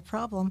 yeah, no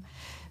problem.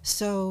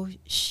 So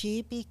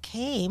she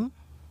became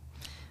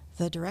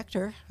the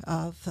director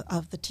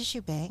of the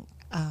tissue bank.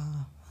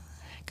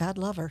 God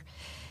love her.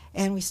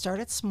 And we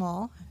started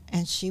small,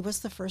 and she was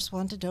the first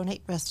one to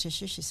donate breast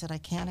tissue. She said, I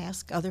can't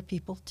ask other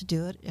people to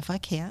do it if I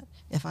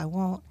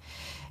won't.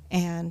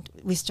 And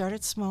we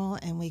started small,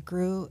 and we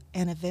grew,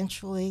 and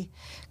eventually,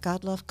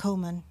 God love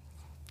Komen,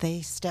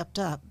 they stepped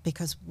up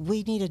because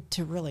we needed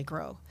to really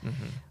grow.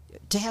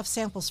 To have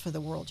samples for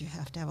the world, you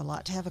have to have a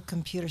lot. To have a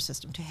computer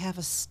system, to have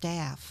a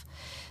staff.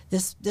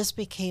 This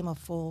became a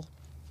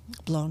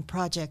full-blown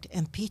project,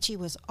 and Peachy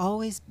was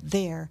always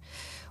there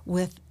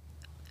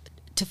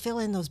to fill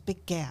in those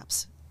big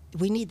gaps.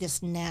 We need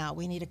this now.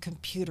 We need a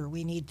computer.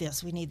 We need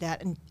this. We need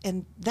that.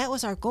 And that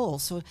was our goal.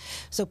 So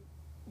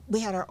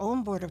we had our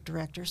own board of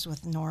directors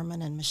with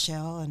Norman and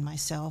Michelle and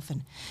myself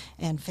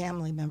and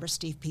family member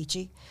Steve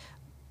Peachy.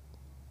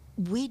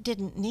 We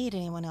didn't need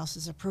anyone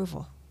else's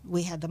approval.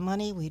 We had the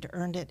money, we'd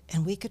earned it,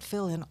 and we could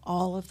fill in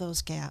all of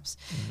those gaps.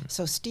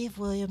 So Steve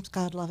Williams,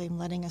 God love him,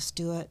 letting us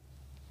do it.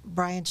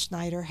 Brian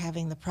Schneider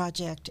having the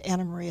project,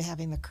 Anna Maria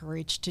having the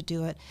courage to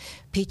do it,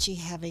 Peachy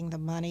having the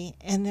money,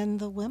 and then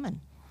the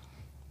women.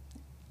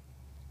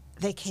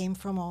 They came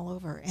from all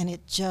over, and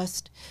it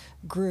just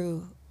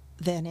grew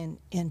then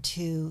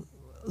into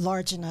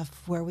large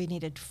enough where we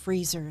needed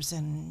freezers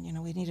and,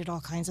 we needed all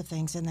kinds of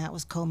things, and that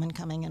was Komen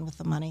coming in with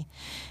the money,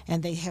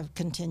 and they have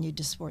continued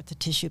to support the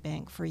tissue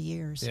bank for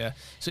years. Yeah.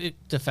 So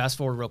to fast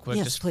forward real quick,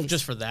 Yes, please.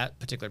 just for that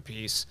particular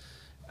piece,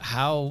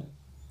 how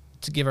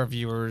to give our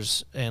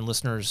viewers and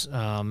listeners,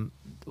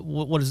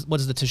 what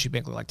does the tissue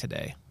bank look like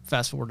today?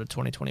 Fast forward to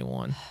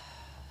 2021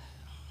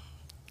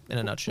 in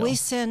a nutshell. We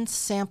send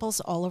samples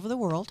all over the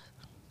world.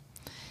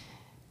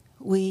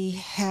 We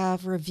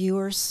have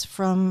reviewers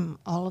from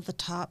all of the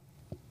top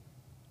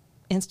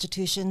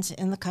institutions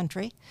in the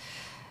country.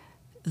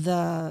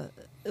 The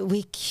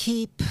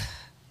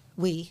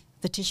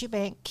tissue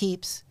bank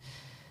keeps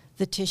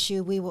the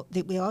tissue.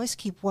 We always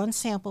keep one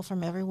sample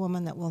from every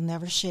woman that we'll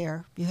never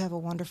share. You have a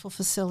wonderful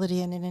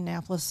facility in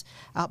Indianapolis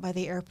out by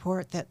the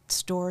airport that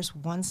stores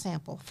one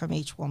sample from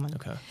each woman,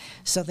 Okay.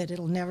 so that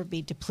it'll never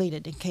be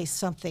depleted in case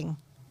something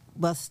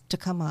was to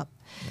come up.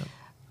 Yep.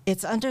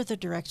 It's under the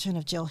direction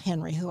of Jill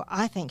Henry, who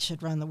I think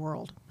should run the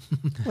world.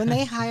 When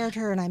they hired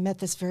her, and I met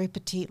this very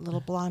petite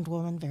little blonde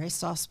woman, very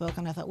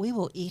soft-spoken, I thought, we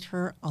will eat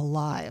her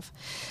alive.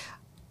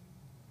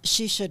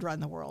 She should run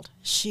the world.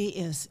 She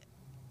is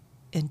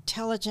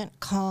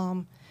intelligent,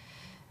 calm,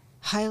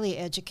 highly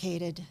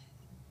educated,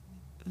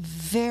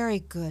 very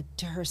good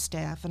to her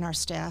staff and our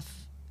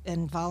staff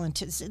and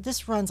volunteers.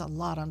 This runs a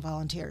lot on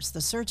volunteers.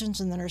 The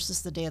surgeons and the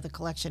nurses the day of the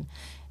collection,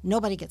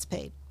 nobody gets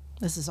paid.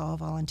 This is all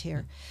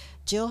volunteer.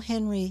 Jill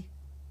Henry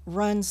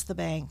runs the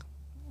bank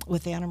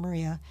with Anna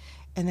Maria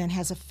and then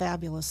has a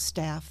fabulous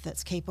staff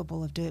that's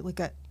capable of doing it. We've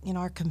got,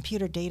 our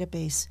computer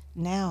database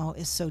now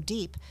is so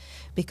deep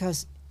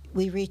because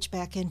we reach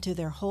back into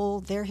their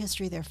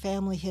history, their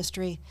family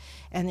history,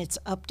 and it's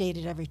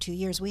updated every 2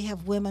 years. We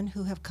have women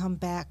who have come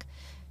back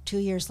 2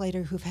 years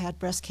later who've had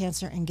breast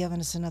cancer and given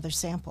us another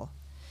sample.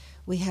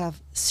 We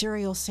have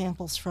serial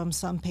samples from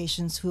some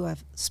patients who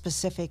have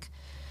specific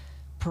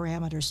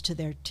parameters to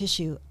their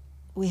tissue.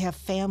 We have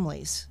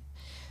families.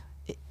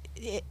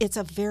 It's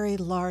a very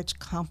large,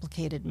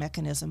 complicated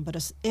mechanism,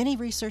 but any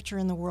researcher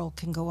in the world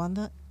can go on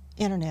the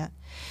internet.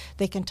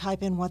 They can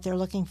type in what they're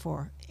looking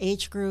for: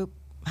 age group,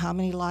 how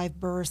many live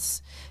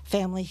births,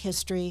 family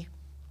history,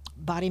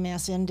 body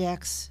mass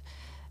index,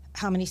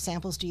 how many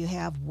samples do you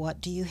have,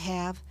 what do you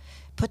have,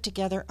 put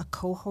together a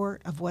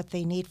cohort of what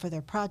they need for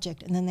their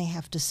project, and then they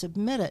have to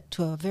submit it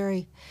to a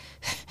very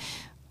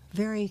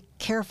very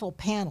careful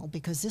panel,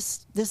 because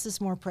this is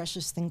more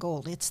precious than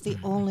gold. It's the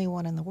only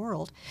one in the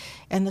world.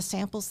 And the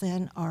samples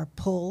then are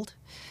pulled,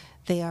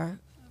 they are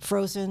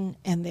frozen,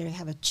 and they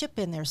have a chip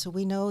in there, so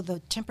we know the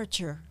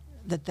temperature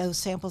that those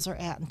samples are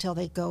at until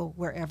they go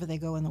wherever they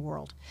go in the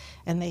world.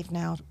 And they've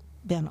now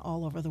been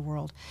all over the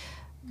world.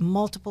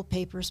 Multiple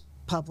papers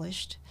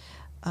published,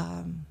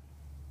 and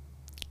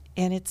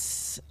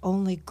it's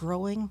only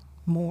growing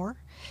more.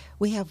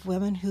 We have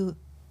women who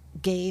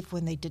gave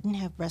when they didn't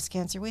have breast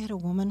cancer. We had a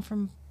woman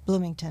from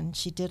Bloomington.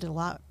 She did a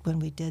lot when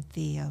we did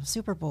the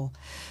Super Bowl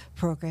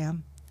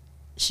program.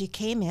 She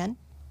came in,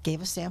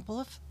 gave a sample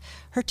of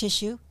her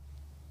tissue.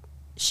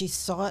 She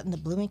saw it in the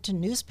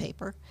Bloomington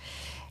newspaper,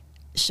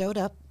 showed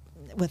up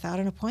without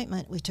an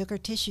appointment. We took her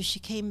tissue. She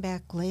came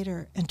back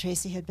later, and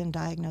Tracy had been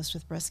diagnosed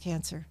with breast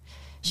cancer.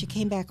 She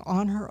came back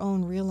on her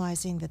own,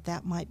 realizing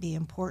that might be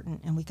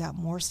important, and we got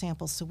more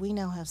samples. So we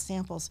now have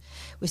samples.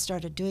 We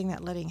started doing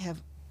that,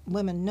 have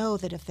women know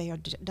that if they are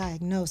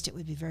diagnosed, it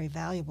would be very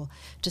valuable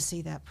to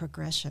see that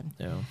progression.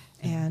 Yeah.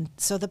 And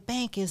so the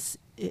bank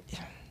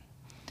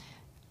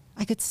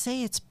I could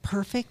say it's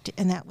perfect,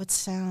 and that would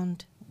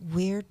sound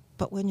weird,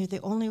 but when you're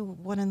the only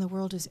one in the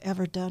world who's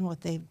ever done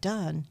what they've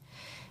done,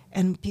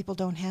 and people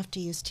don't have to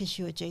use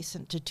tissue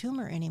adjacent to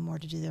tumor anymore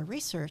to do their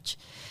research,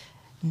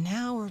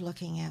 now we're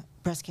looking at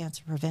breast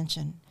cancer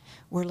prevention.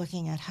 We're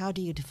looking at how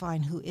do you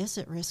define who is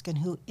at risk and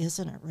who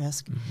isn't at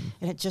risk.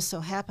 And it just so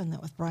happened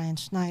that with Brian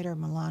Schneider,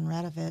 Milan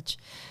Radovich,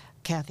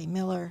 Kathy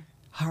Miller,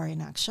 Hari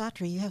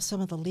Nakshatri, you have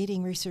some of the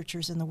leading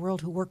researchers in the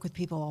world who work with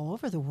people all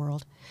over the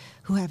world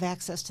who have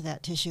access to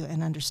that tissue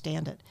and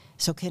understand it,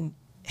 so can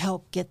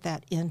help get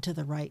that into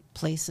the right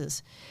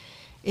places.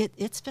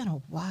 It's been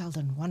a wild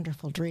and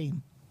wonderful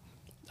dream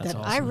That's that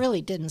awesome. I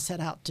really didn't set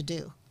out to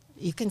do.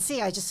 You can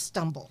see I just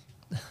stumble.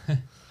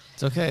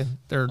 It's okay.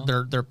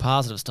 They're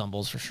positive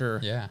stumbles for sure.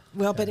 Yeah.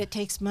 Well, but it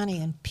takes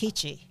money, and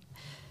Peachy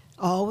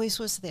always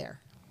was there.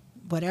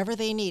 Whatever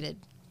they needed,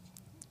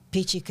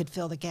 Peachy could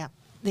fill the gap.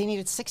 They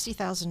needed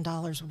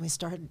 $60,000 when we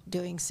started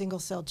doing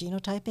single-cell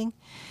genotyping.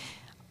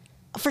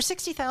 For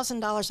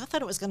 $60,000, I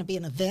thought it was going to be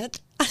an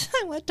event.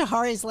 I went to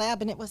Hari's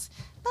lab, and it was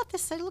about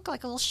this. It looked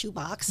like a little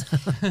shoebox,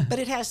 but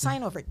it had a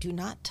sign over it: "Do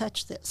not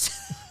touch this,"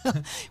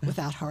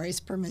 without Hari's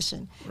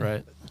permission.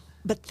 Right.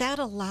 But that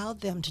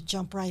allowed them to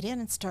jump right in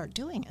and start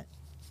doing it.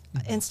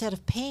 Instead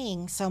of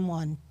paying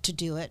someone to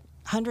do it,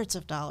 hundreds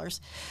of dollars,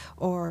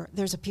 or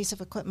there's a piece of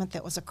equipment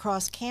that was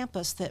across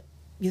campus that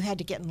you had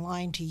to get in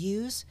line to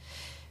use.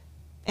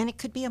 And it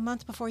could be a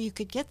month before you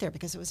could get there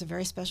because it was a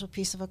very special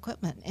piece of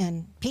equipment.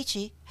 And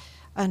Peachy,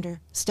 under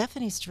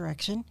Stephanie's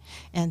direction,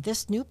 and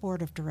this new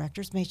board of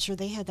directors made sure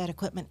they had that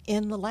equipment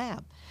in the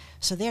lab.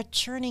 So they're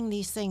churning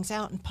these things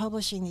out and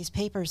publishing these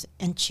papers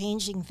and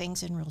changing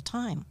things in real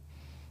time.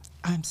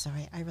 I'm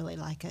sorry, I really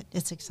like it.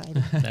 It's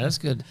exciting. That's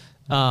good.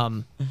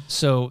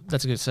 So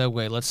that's a good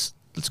segue. Let's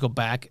go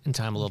back in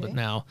time a little bit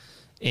now,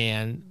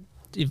 and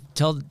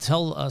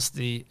tell us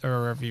or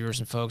our viewers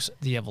and folks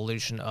the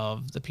evolution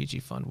of the Peachy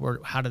Fund.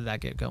 How did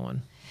that get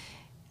going?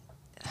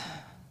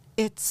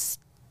 It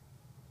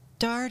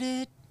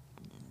started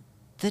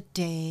the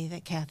day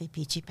that Kathy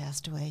Peachy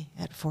passed away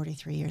at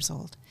 43 years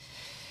old.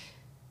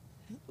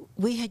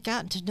 We had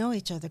gotten to know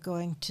each other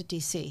going to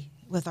D.C.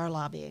 with our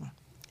lobbying,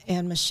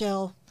 and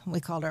Michelle, we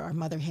called her our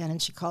mother hen,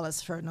 and she called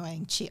us her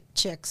annoying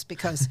chicks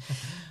because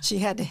she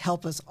had to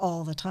help us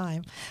all the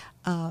time.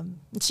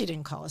 She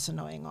didn't call us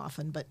annoying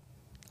often, but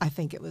I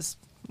think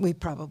we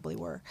probably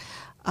were.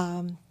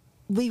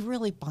 We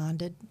really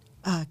bonded.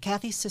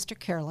 Kathy's sister,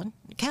 Carolyn,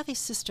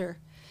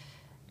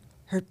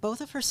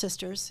 both of her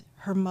sisters,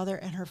 her mother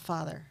and her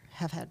father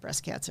have had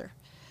breast cancer.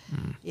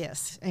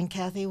 Yes, and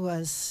Kathy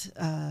was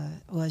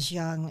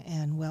young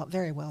and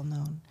very well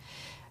known.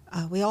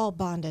 We all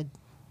bonded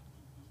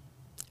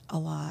a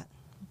lot,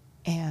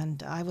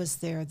 and I was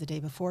there the day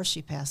before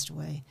she passed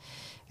away,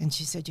 and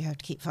she said, "You have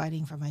to keep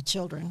fighting for my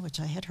children," which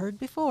I had heard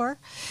before,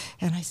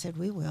 and I said,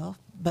 "We will."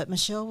 But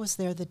Michelle was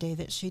there the day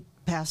that she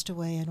passed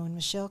away, and when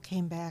Michelle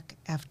came back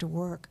after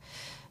work,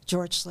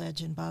 George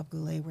Sledge and Bob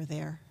Goulet were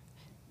there.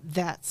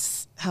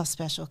 That's how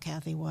special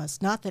Kathy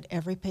was. Not that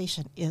every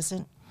patient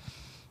isn't,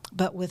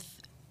 but with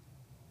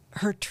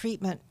her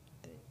treatment,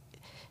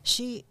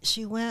 she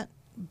went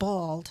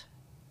bald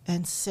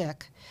and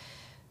sick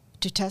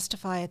to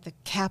testify at the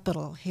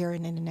Capitol here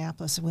in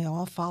Indianapolis, and we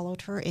all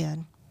followed her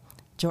in.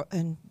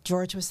 And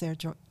George was there,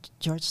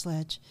 George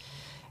Sledge,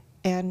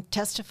 and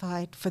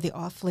testified for the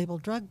off-label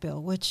drug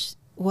bill, which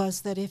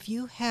was that if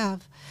you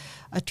have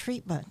a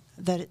treatment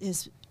that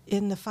is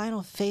in the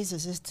final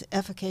phases, it's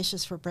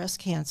efficacious for breast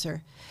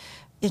cancer,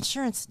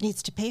 insurance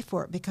needs to pay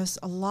for it because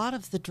a lot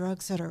of the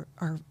drugs that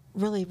are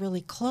really,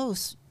 really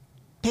close,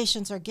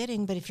 patients are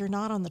getting, but if you're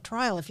not on the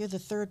trial, if you're the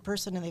third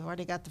person and they've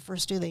already got the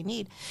first two they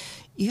need,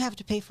 you have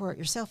to pay for it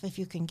yourself if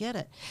you can get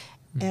it.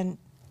 And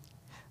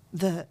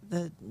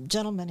the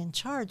gentleman in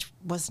charge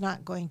was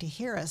not going to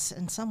hear us,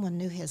 and someone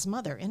knew his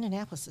mother.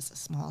 Indianapolis is a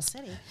small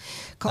city.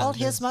 Called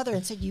his mother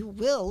and said, "You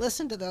will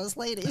listen to those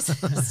ladies."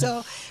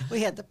 So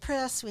we had the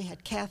press, we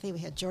had Kathy, we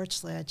had George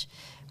Sledge.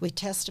 We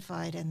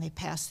testified, and they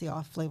passed the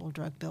off-label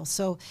drug bill.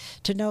 So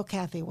to know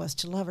Kathy was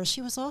to love her.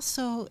 She was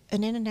also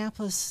an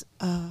Indianapolis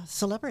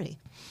celebrity.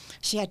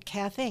 She had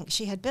Kathy.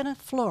 She had been a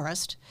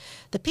florist.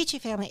 The Peachy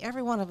family,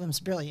 every one of them is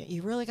brilliant.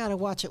 You really got to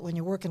watch it when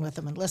you're working with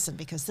them and listen,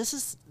 because this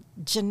is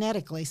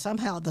genetically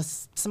somehow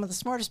some of the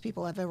smartest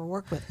people I've ever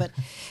worked with. But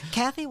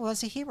Kathy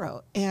was a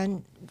hero,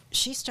 and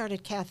she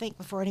started Kathy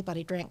before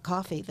anybody drank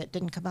coffee that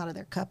didn't come out of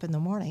their cup in the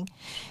morning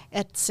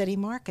at City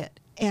Market.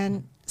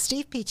 And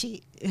Steve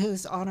Peachy,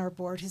 who's on our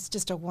board, who's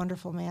just a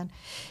wonderful man,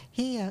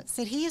 he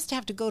said he used to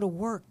have to go to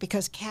work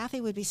because Kathy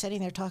would be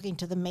sitting there talking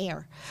to the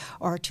mayor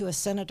or to a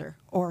senator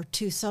or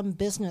to some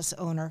business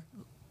owner.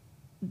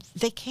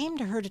 They came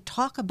to her to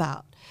talk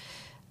about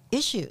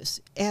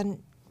issues,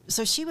 and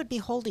so she would be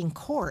holding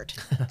court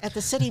at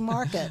the City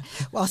Market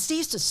while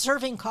Steve's just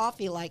serving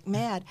coffee like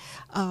mad.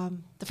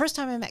 The first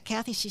time I met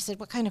Kathy, she said,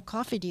 "What kind of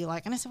coffee do you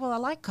like?" And I said, "Well, I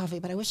like coffee,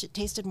 but I wish it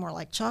tasted more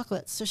like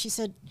chocolate." So she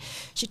said,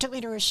 she took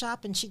me to her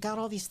shop, and she got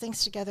all these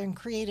things together and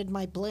created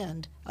my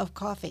blend of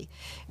coffee,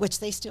 which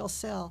they still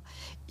sell.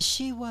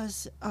 She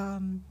was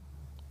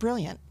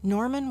brilliant.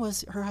 Norman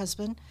was her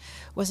husband,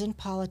 was in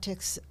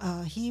politics.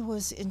 He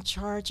was in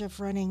charge of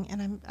running,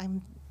 and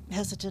I'm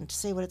hesitant to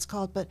say what it's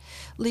called, but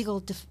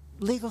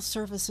legal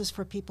services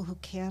for people who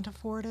can't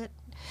afford it.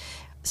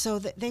 So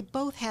they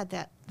both had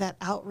that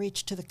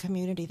outreach to the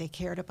community. They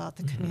cared about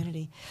the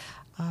community.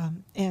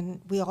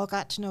 And we all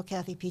got to know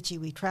Kathy Peachy.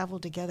 We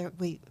traveled together.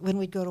 When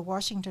we'd go to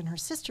Washington, her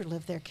sister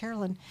lived there,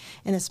 Carolyn,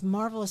 in this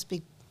marvelous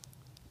big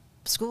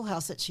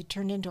schoolhouse that she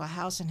turned into a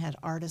house and had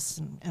artists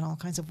and all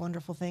kinds of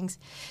wonderful things.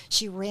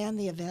 She ran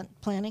the event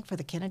planning for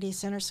the Kennedy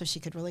Center so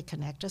she could really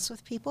connect us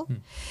with people.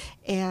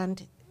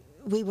 And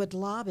we would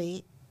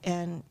lobby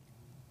and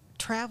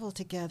travel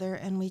together,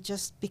 and we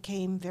just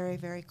became very,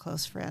 very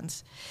close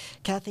friends.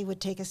 Kathy would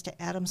take us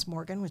to Adams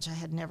Morgan, which I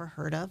had never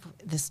heard of,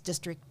 this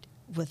district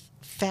with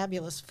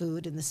fabulous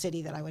food in the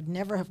city that I would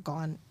never have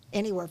gone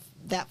anywhere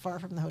that far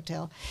from the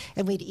hotel,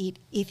 and we'd eat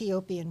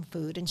Ethiopian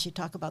food, and she'd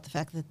talk about the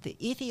fact that the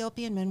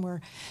Ethiopian men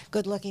were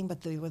good looking,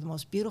 but they were the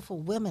most beautiful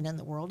women in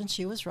the world, and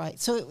she was right.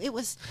 So it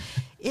was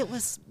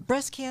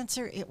breast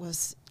cancer, it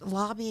was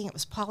lobbying, it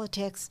was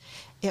politics,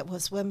 it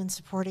was women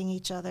supporting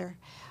each other,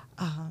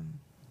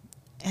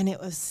 and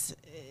it was,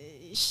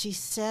 she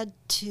said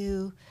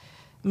to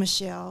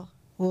Michelle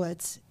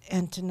Woods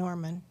and to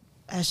Norman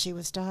as she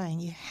was dying,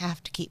 "You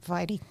have to keep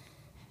fighting."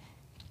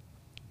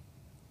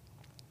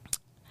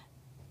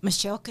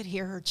 Michelle could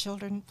hear her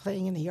children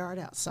playing in the yard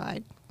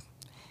outside,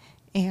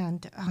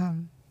 And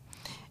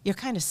you're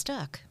kind of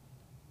stuck,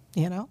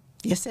 you know?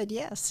 You said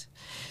yes.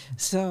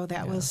 So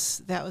that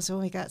was when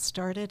we got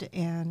started,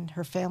 and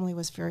her family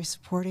was very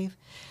supportive.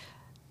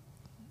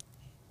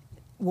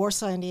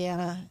 Warsaw,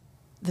 Indiana,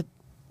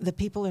 the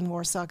people in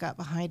Warsaw got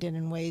behind it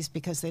in ways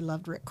because they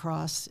loved Rick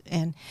Cross,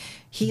 and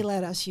he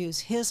let us use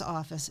his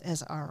office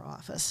as our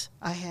office.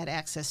 I had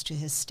access to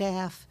his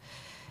staff.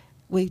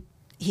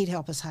 He'd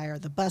help us hire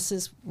the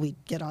buses. We'd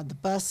get on the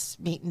bus,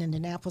 meet in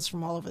Indianapolis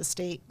from all over the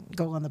state,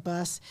 go on the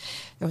bus.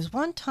 There was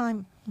one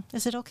time,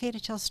 is it okay to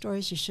tell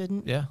stories you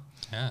shouldn't? Yeah,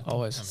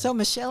 always. So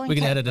Michelle and We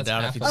can Kathy, edit it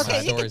out if you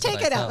okay, decide. you can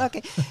take it out.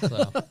 Okay.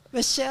 So,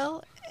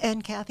 Michelle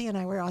and Kathy and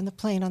I were on the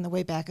plane on the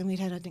way back, and we'd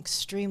had an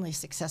extremely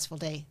successful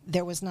day.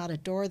 There was not a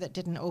door that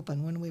didn't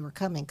open when we were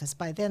coming, because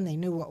by then they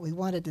knew what we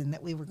wanted and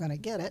that we were going to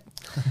get it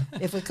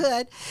if we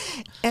could.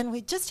 And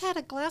we just had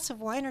a glass of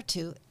wine or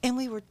two, and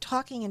we were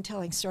talking and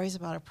telling stories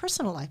about our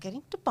personal life,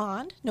 getting to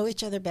bond, know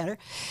each other better.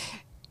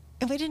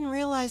 And we didn't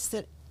realize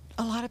that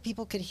a lot of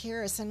people could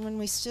hear us. And when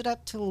we stood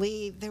up to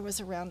leave, there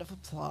was a round of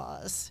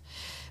applause.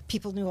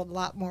 People knew a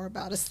lot more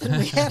about us than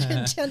we had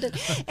intended.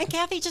 And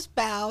Kathy just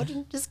bowed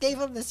and just gave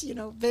them this,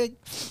 big.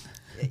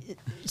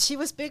 She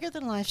was bigger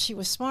than life. She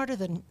was smarter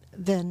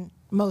than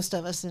most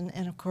of us.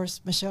 And of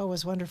course, Michelle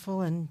was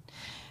wonderful.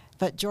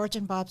 But George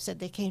and Bob said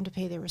they came to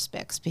pay their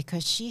respects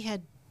because she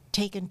had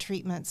taken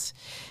treatments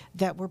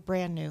that were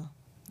brand new.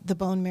 The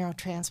bone marrow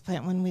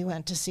transplant when we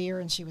went to see her,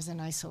 and she was in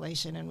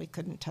isolation and we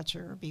couldn't touch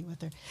her or be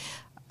with her.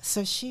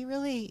 So she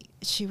really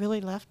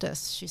left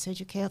us. She said,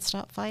 "You can't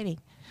stop fighting."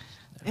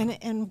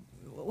 And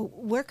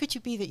where could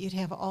you be that you'd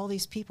have all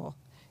these people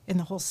in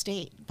the whole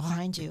state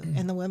behind you,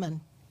 and the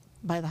women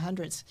by the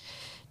hundreds?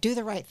 Do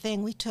the right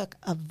thing. We took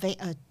a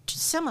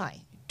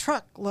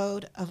semi-truck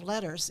load of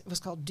letters. It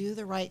was called Do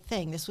the Right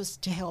Thing. This was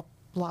to help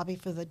lobby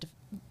for the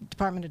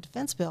Department of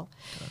Defense bill.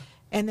 Okay.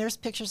 And there's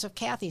pictures of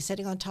Kathy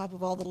sitting on top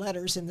of all the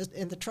letters in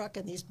the truck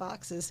in these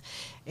boxes.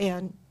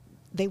 And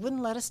they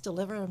wouldn't let us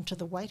deliver them to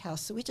the White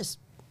House, so we just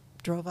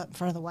drove up in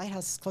front of the White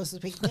House as close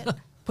as we could get.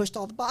 Pushed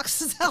all the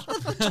boxes out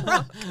of the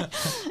truck.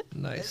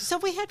 Nice. So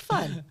we had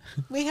fun.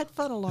 We had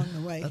fun along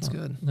the way. That's good.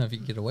 I don't know if you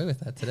can get away with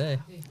that today.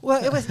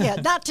 Well, it was,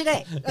 not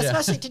today,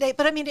 especially today.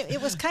 But I mean,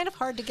 it was kind of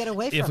hard to get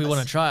away from If we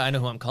want to try, I know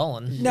who I'm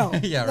calling. No.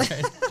 Yeah,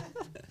 right.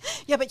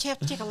 Yeah, but you have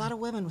to take a lot of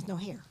women with no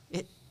hair.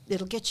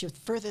 It'll get you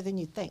further than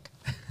you'd think.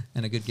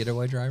 And a good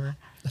getaway driver?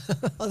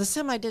 Well, the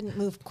semi didn't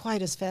move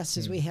quite as fast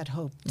as we had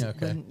hoped.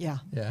 Okay. Yeah.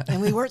 Yeah.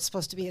 And we weren't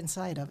supposed to be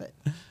inside of it.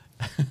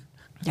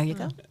 There you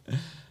go.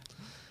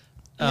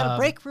 You gotta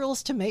break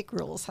rules to make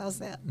rules. How's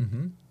that?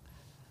 Mm-hmm.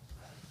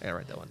 I gotta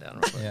write that one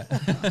down real quick.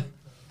 Yeah.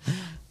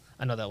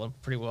 I know that one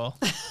pretty well,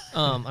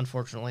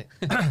 unfortunately.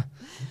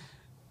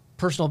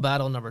 Personal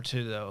battle number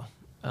 2, though.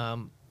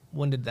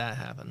 When did that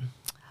happen?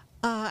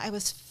 I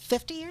was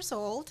 50 years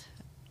old,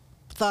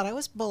 thought I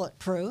was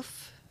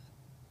bulletproof,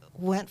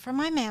 went for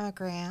my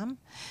mammogram.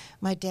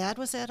 My dad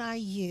was at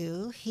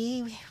IU.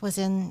 He was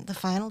in the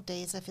final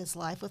days of his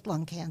life with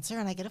lung cancer,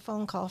 and I get a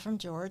phone call from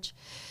George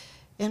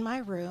in my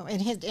room,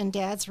 in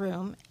Dad's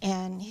room,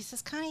 and he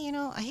says, "Connie,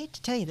 I hate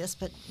to tell you this,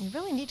 but you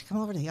really need to come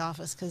over to the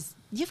office because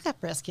you've got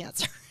breast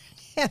cancer."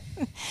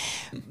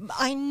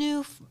 I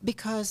knew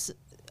because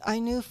I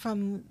knew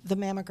from the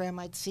mammogram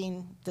I'd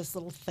seen this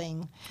little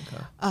thing,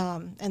 okay.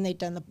 And they'd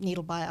done the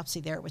needle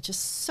biopsy there, which is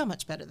so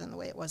much better than the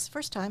way it was the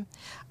first time.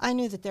 I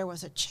knew that there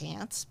was a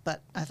chance,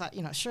 but I thought,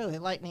 surely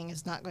lightning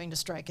is not going to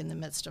strike in the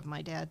midst of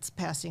my dad's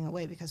passing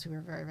away because we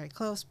were very, very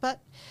close. But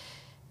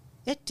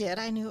it did.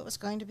 I knew it was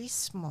going to be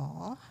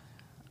small.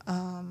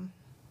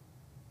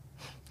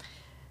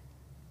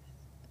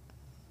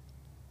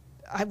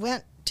 I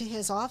went to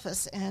his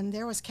office, and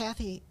there was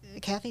Kathy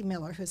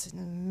Miller, who's an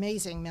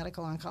amazing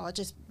medical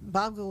oncologist,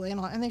 Bob Goulet,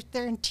 and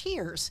they're in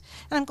tears.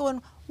 And I'm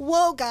going,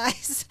 "Whoa,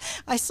 guys,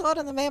 I saw it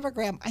on the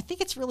mammogram. I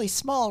think it's really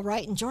small,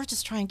 right?" And George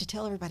is trying to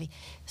tell everybody,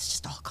 "It's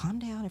just all calm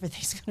down.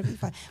 Everything's going to be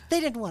fine." They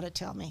didn't want to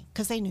tell me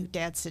because they knew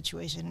Dad's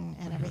situation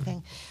and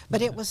everything.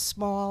 But it was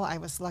small. I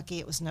was lucky.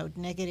 It was node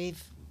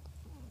negative.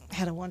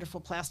 Had a wonderful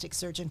plastic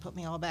surgeon put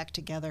me all back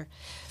together.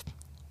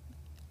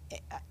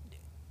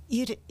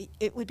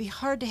 It would be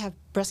hard to have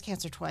breast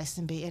cancer twice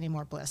and be any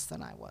more blessed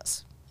than I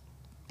was.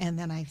 And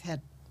then I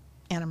had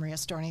Anna Maria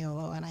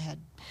Storniolo, and I had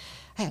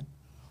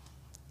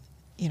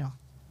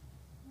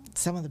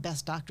some of the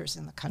best doctors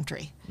in the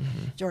country.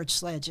 Mm-hmm. George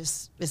Sledge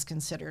is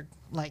considered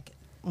like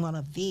one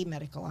of the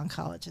medical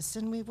oncologists,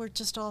 and we were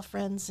just all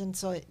friends. And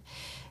so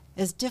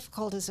as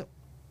difficult as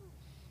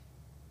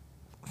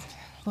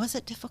was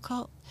it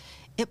difficult?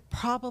 It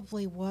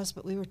probably was,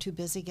 but we were too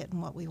busy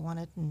getting what we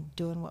wanted and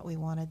doing what we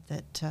wanted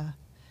that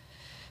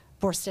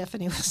poor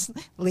Stephanie was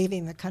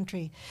leaving the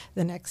country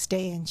the next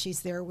day, and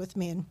she's there with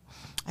me. And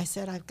I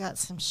said, "I've got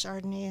some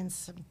Chardonnay and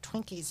some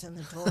Twinkies in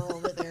the drawer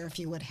over there if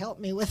you would help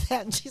me with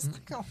that." And she's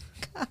like, "Oh,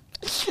 God."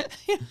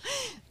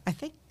 I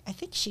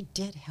think she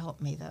did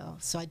help me, though.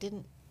 So I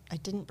didn't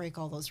break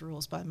all those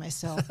rules by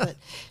myself. But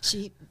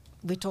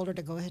we told her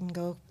to go ahead and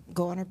go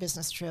on her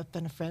business trip,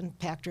 and a friend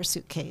packed her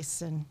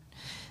suitcase, and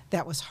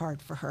that was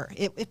hard for her.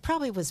 It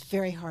probably was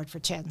very hard for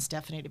Chad and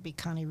Stephanie to be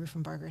Connie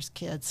Ruffenbarger's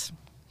kids.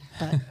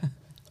 But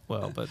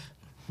Well, but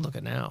look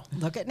at now.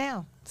 look at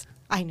now.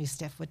 I knew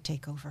Steph would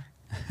take over.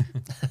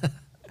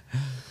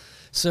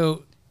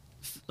 So,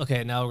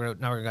 okay, now we're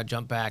gonna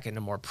jump back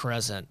into more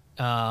present.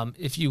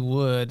 If you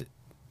would,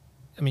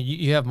 I mean,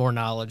 you have more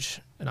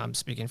knowledge, and I'm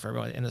speaking for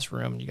everybody in this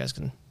room. You guys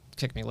can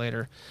kick me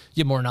later.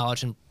 You have more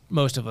knowledge than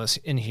most of us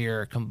in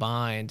here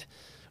combined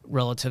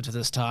relative to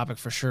this topic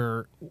for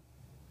sure.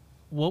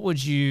 What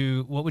would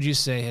you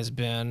say has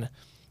been,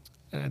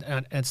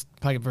 and it's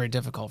probably very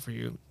difficult for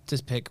you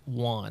to pick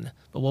one,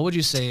 but what would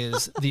you say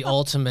is the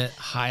ultimate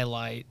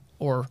highlight,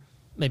 or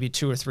maybe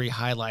two or three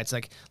highlights?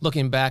 Like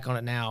looking back on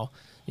it now,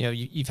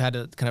 you've had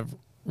to kind of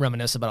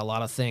reminisce about a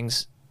lot of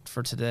things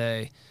for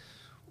today.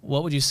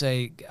 What would you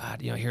say,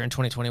 God, here in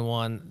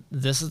 2021,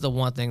 this is the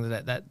one thing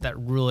that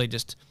really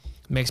just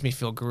makes me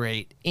feel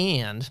great?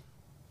 And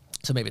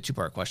so maybe a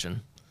two-part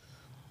question.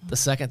 The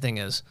second thing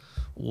is,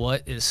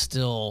 what is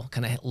still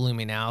kind of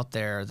looming out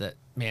there that,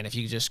 man, if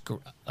you just,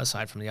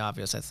 aside from the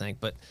obvious, I think,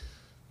 but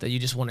that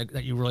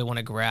you really want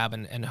to grab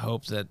and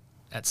hope that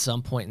at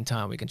some point in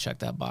time we can check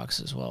that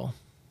box as well?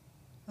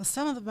 Well,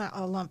 some of them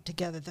are lumped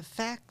together. The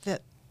fact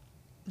that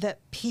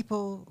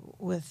people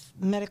with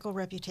medical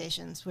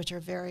reputations, which are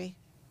very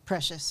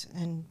precious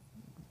and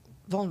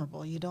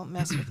vulnerable, you don't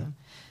mess with them,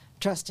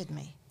 trusted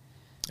me.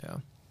 Yeah.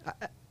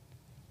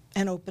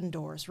 And opened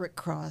doors. Rick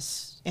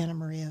Cross, Anna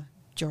Maria,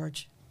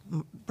 George,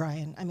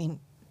 Brian. I mean,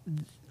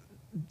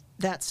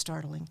 that's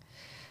startling.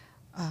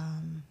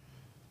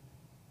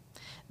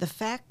 The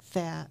fact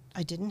that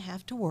I didn't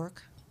have to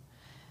work,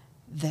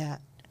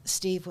 that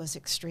Steve was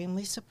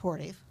extremely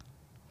supportive,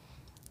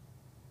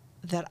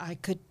 that I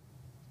could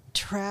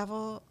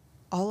travel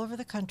all over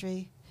the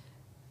country,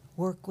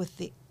 work with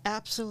the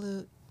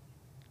absolute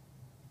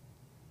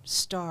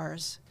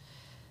stars,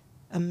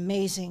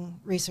 amazing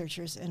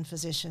researchers and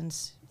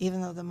physicians,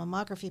 even though the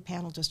mammography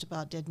panel just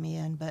about did me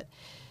in. But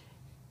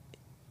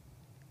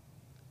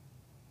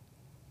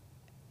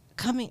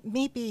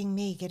me being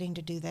me, getting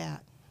to do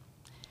that.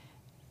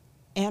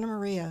 Anna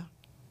Maria,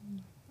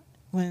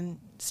 when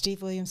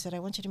Steve Williams said, I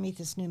want you to meet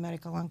this new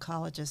medical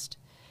oncologist,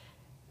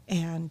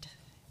 and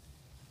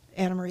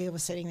Anna Maria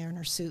was sitting there in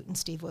her suit in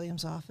Steve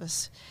Williams'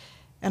 office,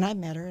 and I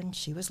met her, and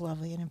she was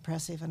lovely and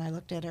impressive, and I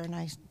looked at her, and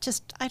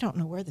I don't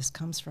know where this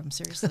comes from,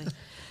 seriously.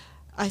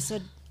 I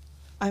said,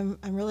 I'm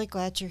really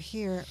glad you're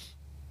here.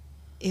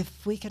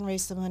 If we can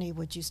raise the money,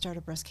 would you start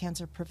a breast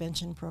cancer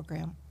prevention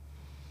program?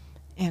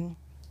 And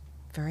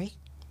very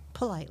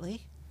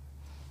politely,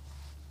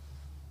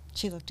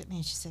 she looked at me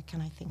and she said,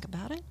 can I think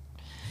about it?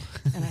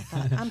 And I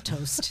thought, I'm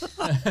toast.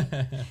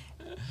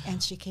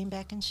 And she came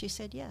back and she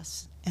said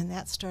yes. And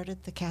that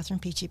started the Catherine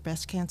Peachy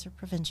Breast Cancer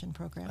Prevention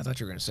Program. I thought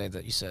you were going to say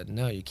that you said,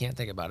 no, you can't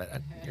think about it.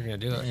 You're going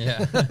to do it.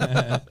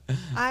 Yeah.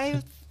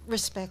 I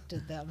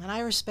respected them, and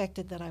I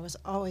respected that I was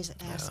always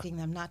asking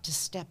them not to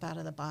step out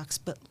of the box,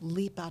 but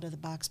leap out of the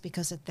box,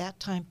 because at that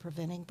time,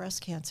 preventing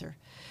breast cancer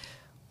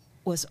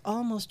was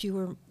almost,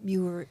 you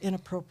were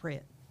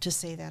inappropriate to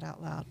say that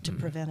out loud, to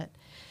prevent it.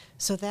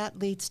 So that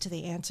leads to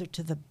the answer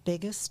to the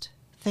biggest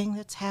thing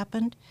that's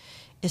happened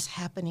is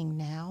happening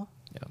now.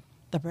 Yeah.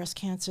 The breast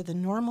cancer, the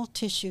normal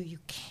tissue,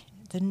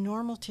 the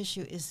normal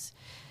tissue is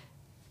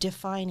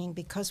defining,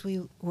 because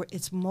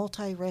it's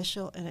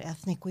multiracial and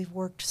ethnic. We've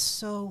worked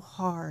so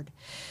hard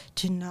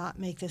to not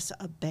make this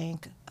a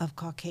bank of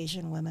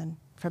Caucasian women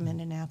from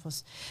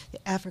Indianapolis.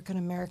 The African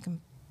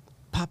American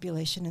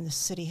population in the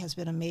city has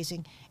been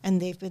amazing,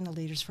 and they've been the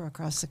leaders for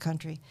across the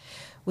country.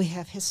 We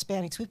have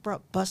Hispanics. We've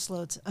brought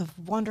busloads of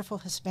wonderful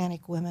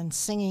Hispanic women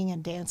singing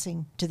and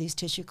dancing to these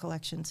tissue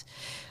collections.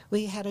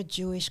 We had a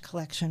Jewish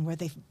collection where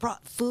they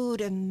brought food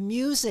and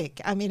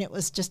music. I mean, it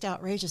was just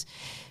outrageous.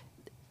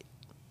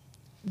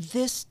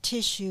 This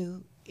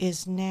tissue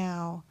is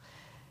now,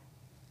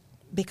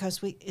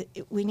 because we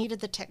needed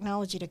the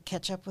technology to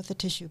catch up with the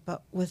tissue,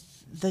 but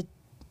with the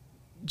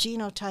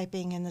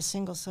genotyping and the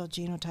single-cell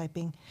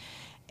genotyping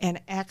and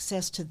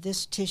access to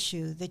this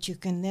tissue that you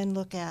can then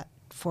look at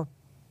for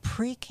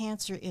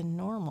pre-cancer in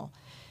normal.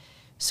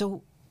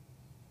 So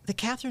the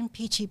Catherine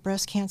Peachy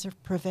Breast Cancer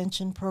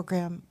Prevention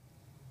Program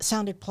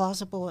sounded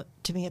plausible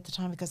to me at the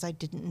time, because I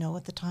didn't know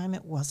at the time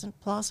it wasn't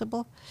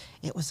plausible.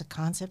 It was a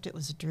concept. It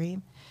was a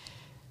dream.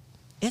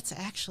 It's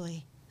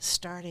actually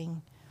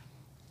starting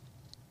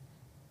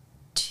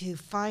to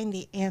find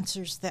the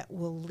answers that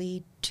will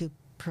lead to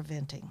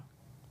preventing.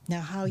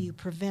 Now, how you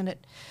prevent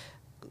it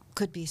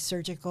could be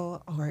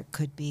surgical, or it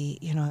could be,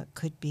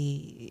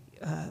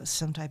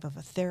 some type of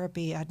a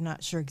therapy. I'm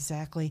not sure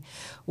exactly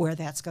where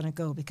that's going to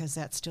go, because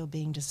that's still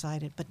being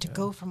decided. But to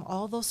go from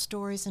all those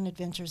stories and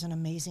adventures and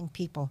amazing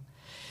people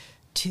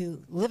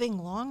to living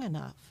long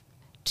enough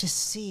to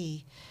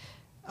see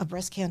a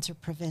breast cancer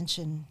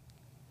prevention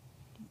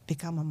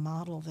become a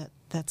model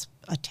that's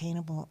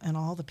attainable, and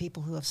all the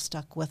people who have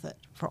stuck with it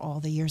for all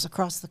the years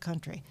across the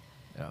country.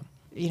 Yeah.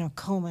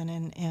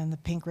 Komen and the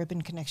Pink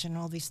Ribbon Connection,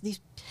 and all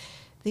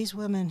these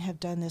women have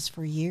done this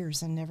for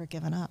years and never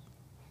given up.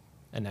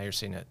 And now you're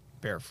seeing it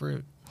bear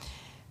fruit.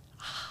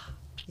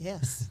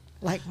 Yes,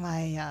 like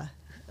my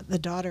the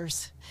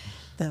daughter's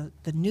the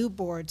new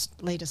board's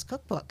latest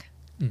cookbook,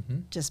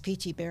 just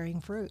peachy bearing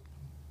fruit.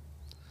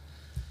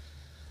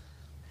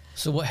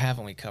 So what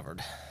haven't we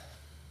covered?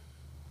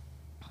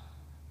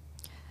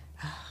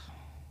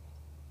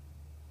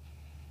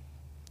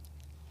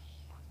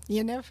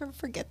 You never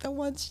forget the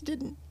ones you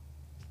didn't.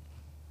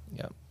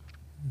 Yep.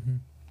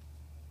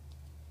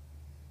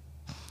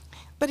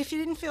 But if you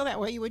didn't feel that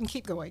way, you wouldn't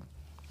keep going.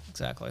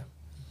 Exactly.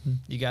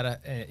 You gotta,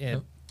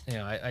 you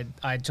know,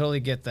 I totally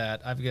get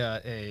that. I've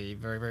got a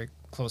very, very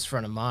close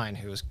friend of mine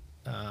who's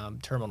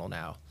terminal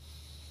now,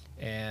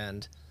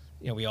 and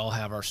you know, we all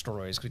have our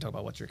stories. We talk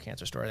about what's your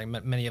cancer story. I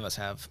think many of us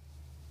have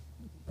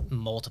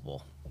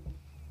multiple,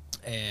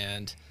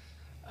 and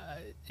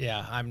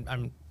yeah,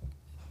 I'm.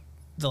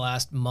 The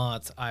last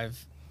month,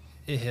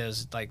 it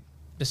has like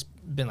just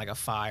been like a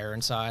fire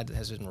inside that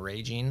has been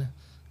raging,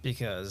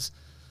 because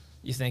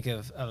you think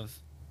of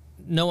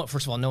no one.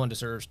 First of all, no one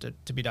deserves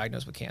to be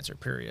diagnosed with cancer.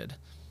 Period.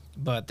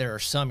 But there are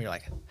some you're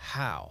like,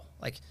 how?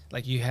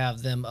 Like you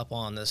have them up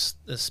on this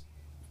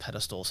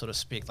pedestal, so to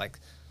speak. Like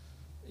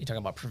you talk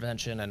about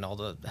prevention and all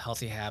the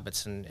healthy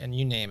habits and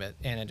you name it,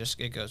 and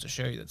it goes to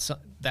show you that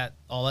that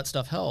all that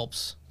stuff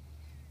helps,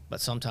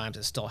 but sometimes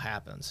it still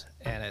happens,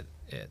 and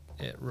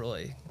it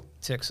really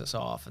ticks us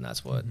off, and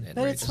that's what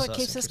But it's what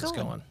keeps us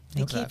going.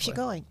 It keeps you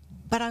going.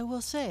 But I will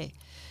say,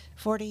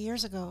 40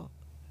 years ago,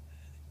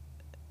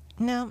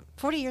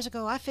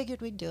 I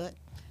figured we'd do it,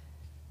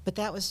 but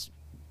that was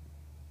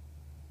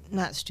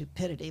not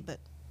stupidity, but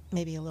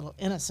maybe a little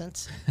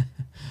innocence.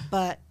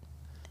 But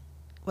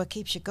what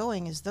keeps you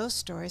going is those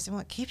stories, and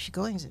what keeps you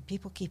going is that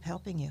people keep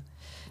helping you.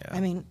 Yeah.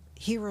 I mean,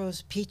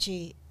 Heroes,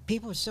 Peachy,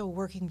 people are still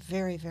working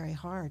very, very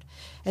hard,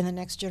 and the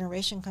next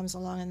generation comes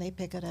along and they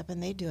pick it up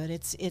and they do it.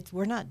 It's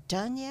we're not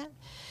done yet,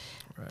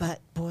 Right.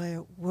 but boy,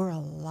 we're a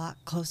lot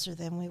closer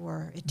than we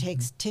were. It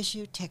takes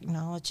tissue,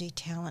 technology,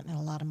 talent, and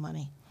a lot of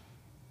money.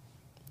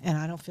 And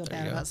I don't feel There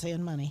bad you go. about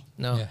saying money.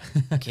 No, Yeah.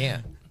 you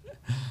can't.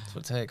 That's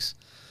what it takes.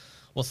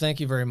 Well, thank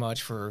you very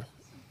much for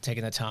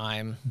taking the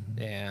time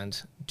and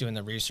doing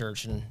the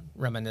research and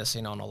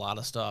reminiscing on a lot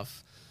of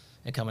stuff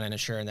and coming in and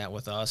sharing that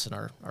with us and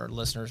our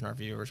listeners and our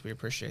viewers. We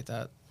appreciate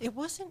that. It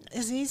wasn't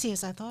as easy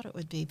as I thought it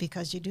would be,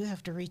 because you do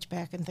have to reach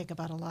back and think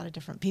about a lot of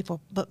different people,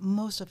 but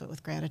most of it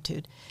with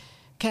gratitude.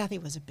 Kathy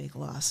was a big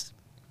loss.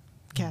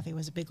 Kathy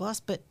was a big loss,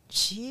 but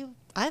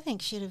I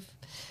think she'd have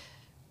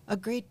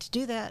agreed to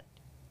do that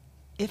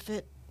if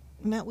it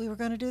meant we were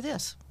going to do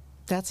this.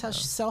 That's how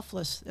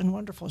selfless and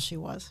wonderful she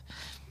was.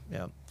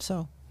 Yeah,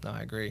 So no,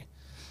 I agree.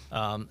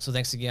 So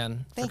thanks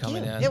again thank for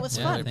coming you. in. It was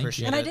Yeah, fun. thank you.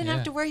 Appreciate And I it. didn't Yeah.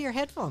 have to wear your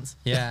headphones.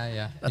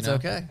 Yeah. That's you know,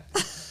 okay.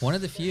 One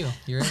of the few.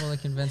 You're able to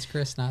convince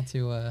Chris not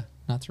to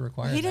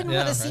require. He didn't that.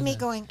 want Yeah. to see me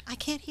going, I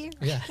can't hear.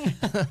 Yeah.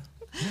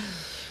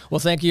 Well,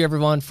 thank you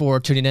everyone for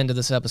tuning into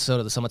this episode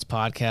of the Summits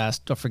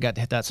Podcast. Don't forget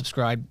to hit that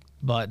subscribe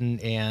button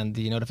and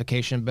the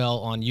notification bell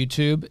on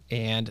YouTube,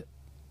 and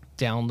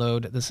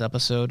download this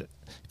episode.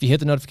 If you hit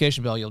the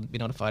notification bell, you'll be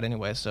notified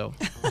anyway. So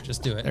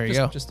Just do it. There you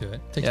go. Just do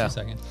it. Takes Yeah. 2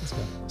 seconds.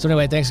 Let's go.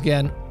 anyway, thanks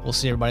again. We'll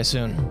see everybody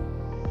soon.